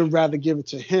 we'd rather give it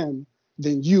to him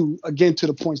than you, again, to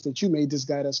the points that you made, this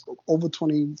guy that's over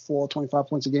 24, 25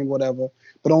 points a game, whatever,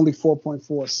 but only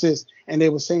 4.4 assists. And they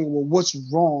were saying, well, what's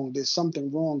wrong? There's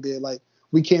something wrong there. Like,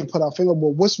 we can't put our finger, but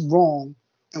what's wrong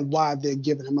and why they're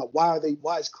giving him up? Why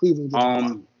is Cleveland giving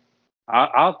him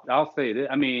up? I'll say this.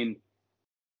 I mean,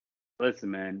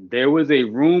 listen, man, there was a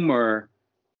rumor,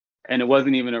 and it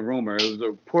wasn't even a rumor. It was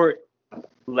a report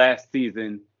last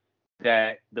season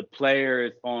that the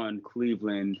players on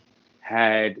Cleveland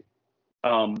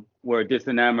were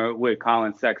disenamored with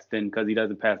Colin Sexton because he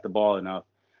doesn't pass the ball enough.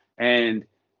 And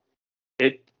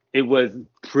it was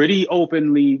pretty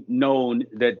openly known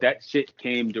that shit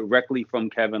came directly from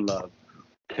Kevin Love.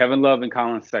 Kevin Love and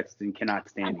Colin Sexton cannot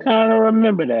stand each other. I kind of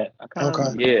remember that.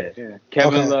 Yeah.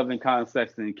 Kevin Love and Colin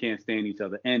Sexton can't stand each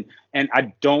other. And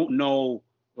I don't know,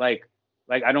 like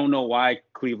I don't know why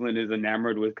Cleveland is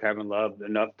enamored with Kevin Love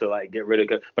enough to like get rid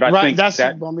of it. But I think that's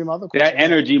gonna be my other question. That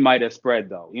energy might have spread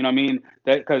though. You know what I mean?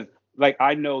 That because like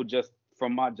I know just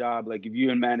from my job, like if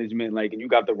you're in management, like and you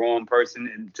got the wrong person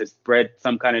and to spread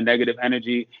some kind of negative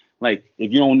energy, like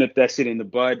if you don't nip that shit in the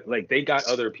bud, like they got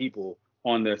other people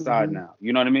on their side now.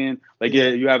 You know what I mean? Like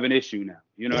you have an issue now.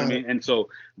 You know what I mean? And so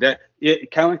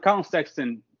Colin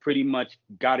Sexton pretty much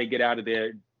got to get out of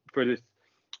there for this.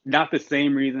 Not the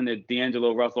same reason that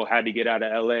D'Angelo Russell had to get out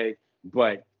of LA,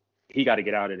 but he got to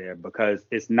get out of there because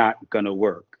it's not gonna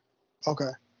work. Okay.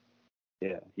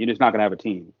 Yeah, you're just not gonna have a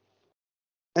team.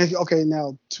 And okay,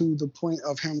 now to the point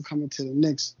of him coming to the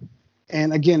Knicks,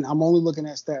 and again, I'm only looking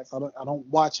at stats. I don't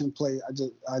watch him play.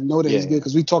 I know that he's good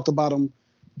because we talked about him,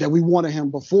 that we wanted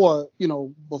him before we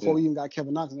even got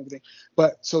Kevin Knox and everything.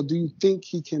 But so, do you think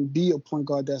he can be a point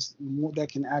guard that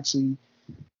can actually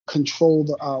control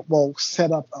the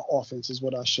set up an offense is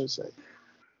what I should say?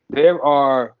 There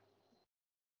are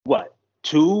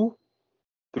 2,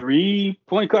 3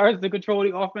 point guards to control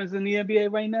the offense in the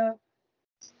NBA right now.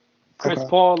 Chris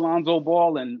Paul, Lonzo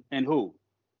Ball, and who?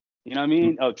 You know what I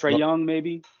mean? Oh, Trae Young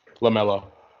maybe. LaMelo.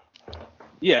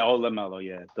 Yeah, LaMelo.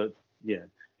 Yeah,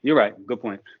 you're right. Good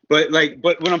point. But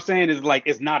what I'm saying is like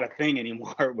it's not a thing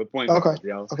anymore with point guards,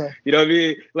 yo. Okay. You know what I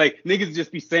mean? Like niggas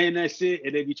just be saying that shit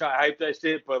and they be trying to hype that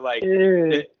shit, but like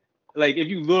if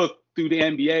you look through the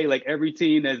NBA, like every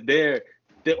team that's there,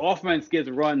 the offense gets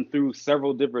run through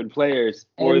several different players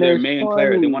or their main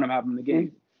player. They want to have them in the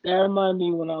game. That reminded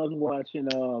me when I was watching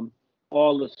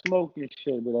All the Smoke and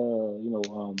shit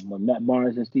with Matt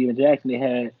Barnes and Steven Jackson. They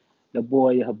had the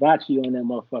boy Hibachi on that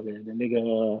motherfucker, the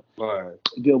nigga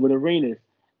Gilbert Arenas.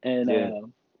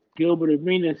 And Gilbert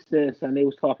Arenas says, and they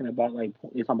was talking about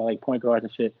point guards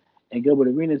and shit. And Gilbert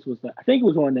Arenas was like, I think it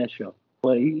was on that show,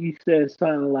 but he said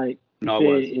something like,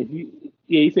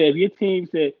 he said if your team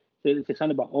said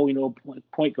something about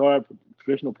point guard,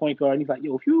 traditional point guard, and he's like,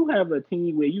 if you have a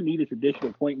team where you need a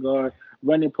traditional point guard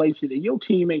running play shit, and your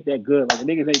team ain't that good, like the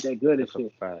niggas ain't that good and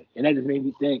shit, and that just made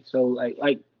me think. So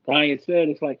like Brian said,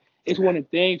 it's like it's one of the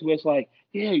things where it's like,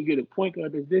 you get a point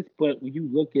guard that's this, but when you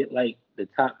look at like the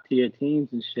top tier teams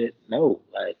and shit, no,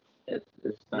 like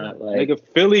it's not like if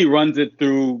Philly runs it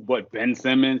through Ben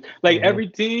Simmons, every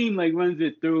team runs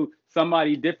it through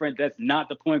somebody different that's not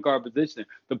the point guard position.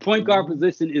 The point guard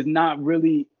position is not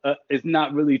really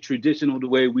traditional the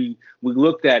way we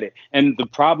looked at it. And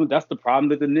that's the problem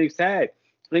that the Knicks had.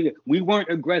 We weren't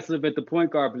aggressive at the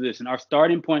point guard position. Our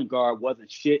starting point guard wasn't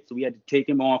shit, so we had to take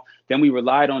him off. Then we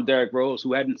relied on Derrick Rose,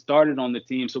 who hadn't started on the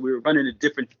team, so we were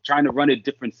trying to run a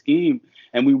different scheme,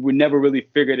 and we never really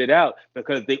figured it out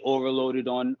because they overloaded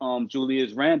on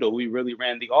Julius Randle. We really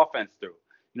ran the offense through.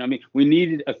 You know what I mean? We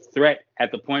needed a threat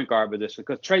at the point guard position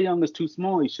because Trae Young is too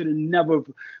small. He should have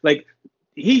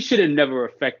never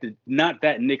affected not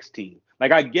that Knicks team.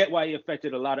 I get why he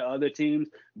affected a lot of other teams,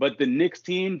 but the Knicks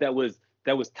team that was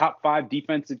top 5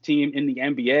 defensive team in the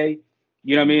NBA,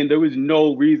 you know what I mean? There was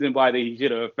no reason why they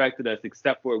should have affected us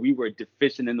except for we were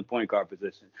deficient in the point guard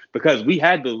position because we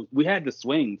had the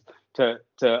swings to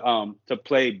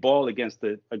play ball against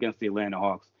the Atlanta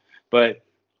Hawks. But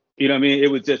you know what I mean?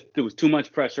 It was too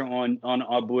much pressure on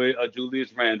our boy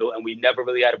Julius Randle, and we never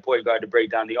really had a point guard to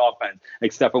break down the offense,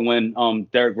 except for when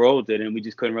Derrick Rose did, and we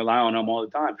just couldn't rely on him all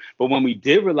the time. But when we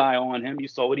did rely on him, you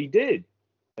saw what he did.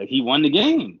 He won the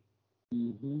game.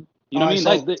 Mm-hmm. You know what I mean?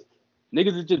 Like,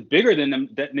 niggas is just bigger than them.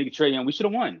 That nigga Trae Young. We should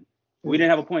have won. We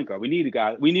didn't have a point guard. We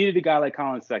needed a guy like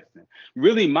Colin Sexton.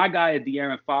 Really, my guy is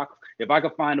De'Aaron Fox. If I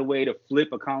could find a way to flip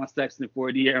a Colin Sexton for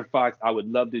a De'Aaron Fox, I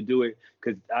would love to do it.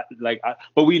 But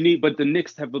the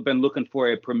Knicks have been looking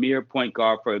for a premier point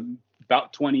guard for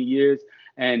about 20 years,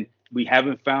 and we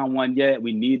haven't found one yet.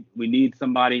 We need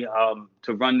somebody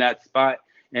to run that spot.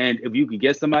 And if you could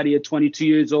get somebody at 22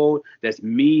 years old that's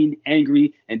mean,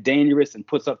 angry, and dangerous and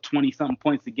puts up 20-something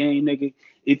points a game, nigga,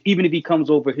 even if he comes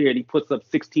over here and he puts up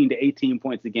 16 to 18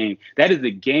 points a game, that is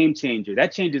a game changer.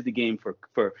 That changes the game for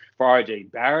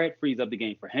RJ Barrett, frees up the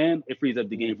game for him. It frees up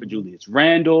the game for Julius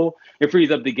Randle. It frees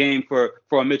up the game for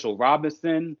a Mitchell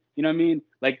Robinson. You know what I mean?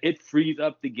 Like, it frees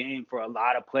up the game for a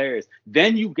lot of players.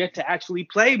 Then you get to actually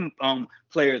play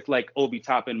players like Obi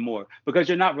Toppin more, because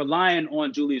you're not relying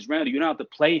on Julius Randle. You don't have to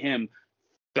play him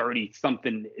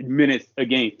 30-something minutes a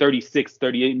game, 36,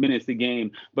 38 minutes a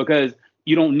game, because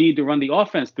you don't need to run the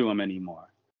offense through him anymore.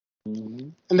 Mm-hmm.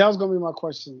 And that was going to be my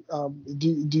question.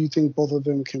 Do you think both of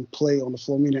them can play on the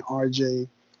floor, meaning RJ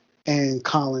and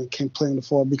Colin can play on the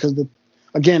floor? Because,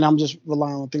 again, I'm just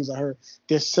relying on things I heard.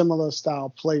 They're similar style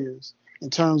players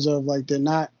in terms of, like, they're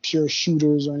not pure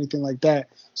shooters or anything like that.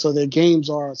 So their games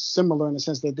are similar in the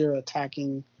sense that they're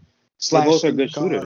attacking. They both are good shooters.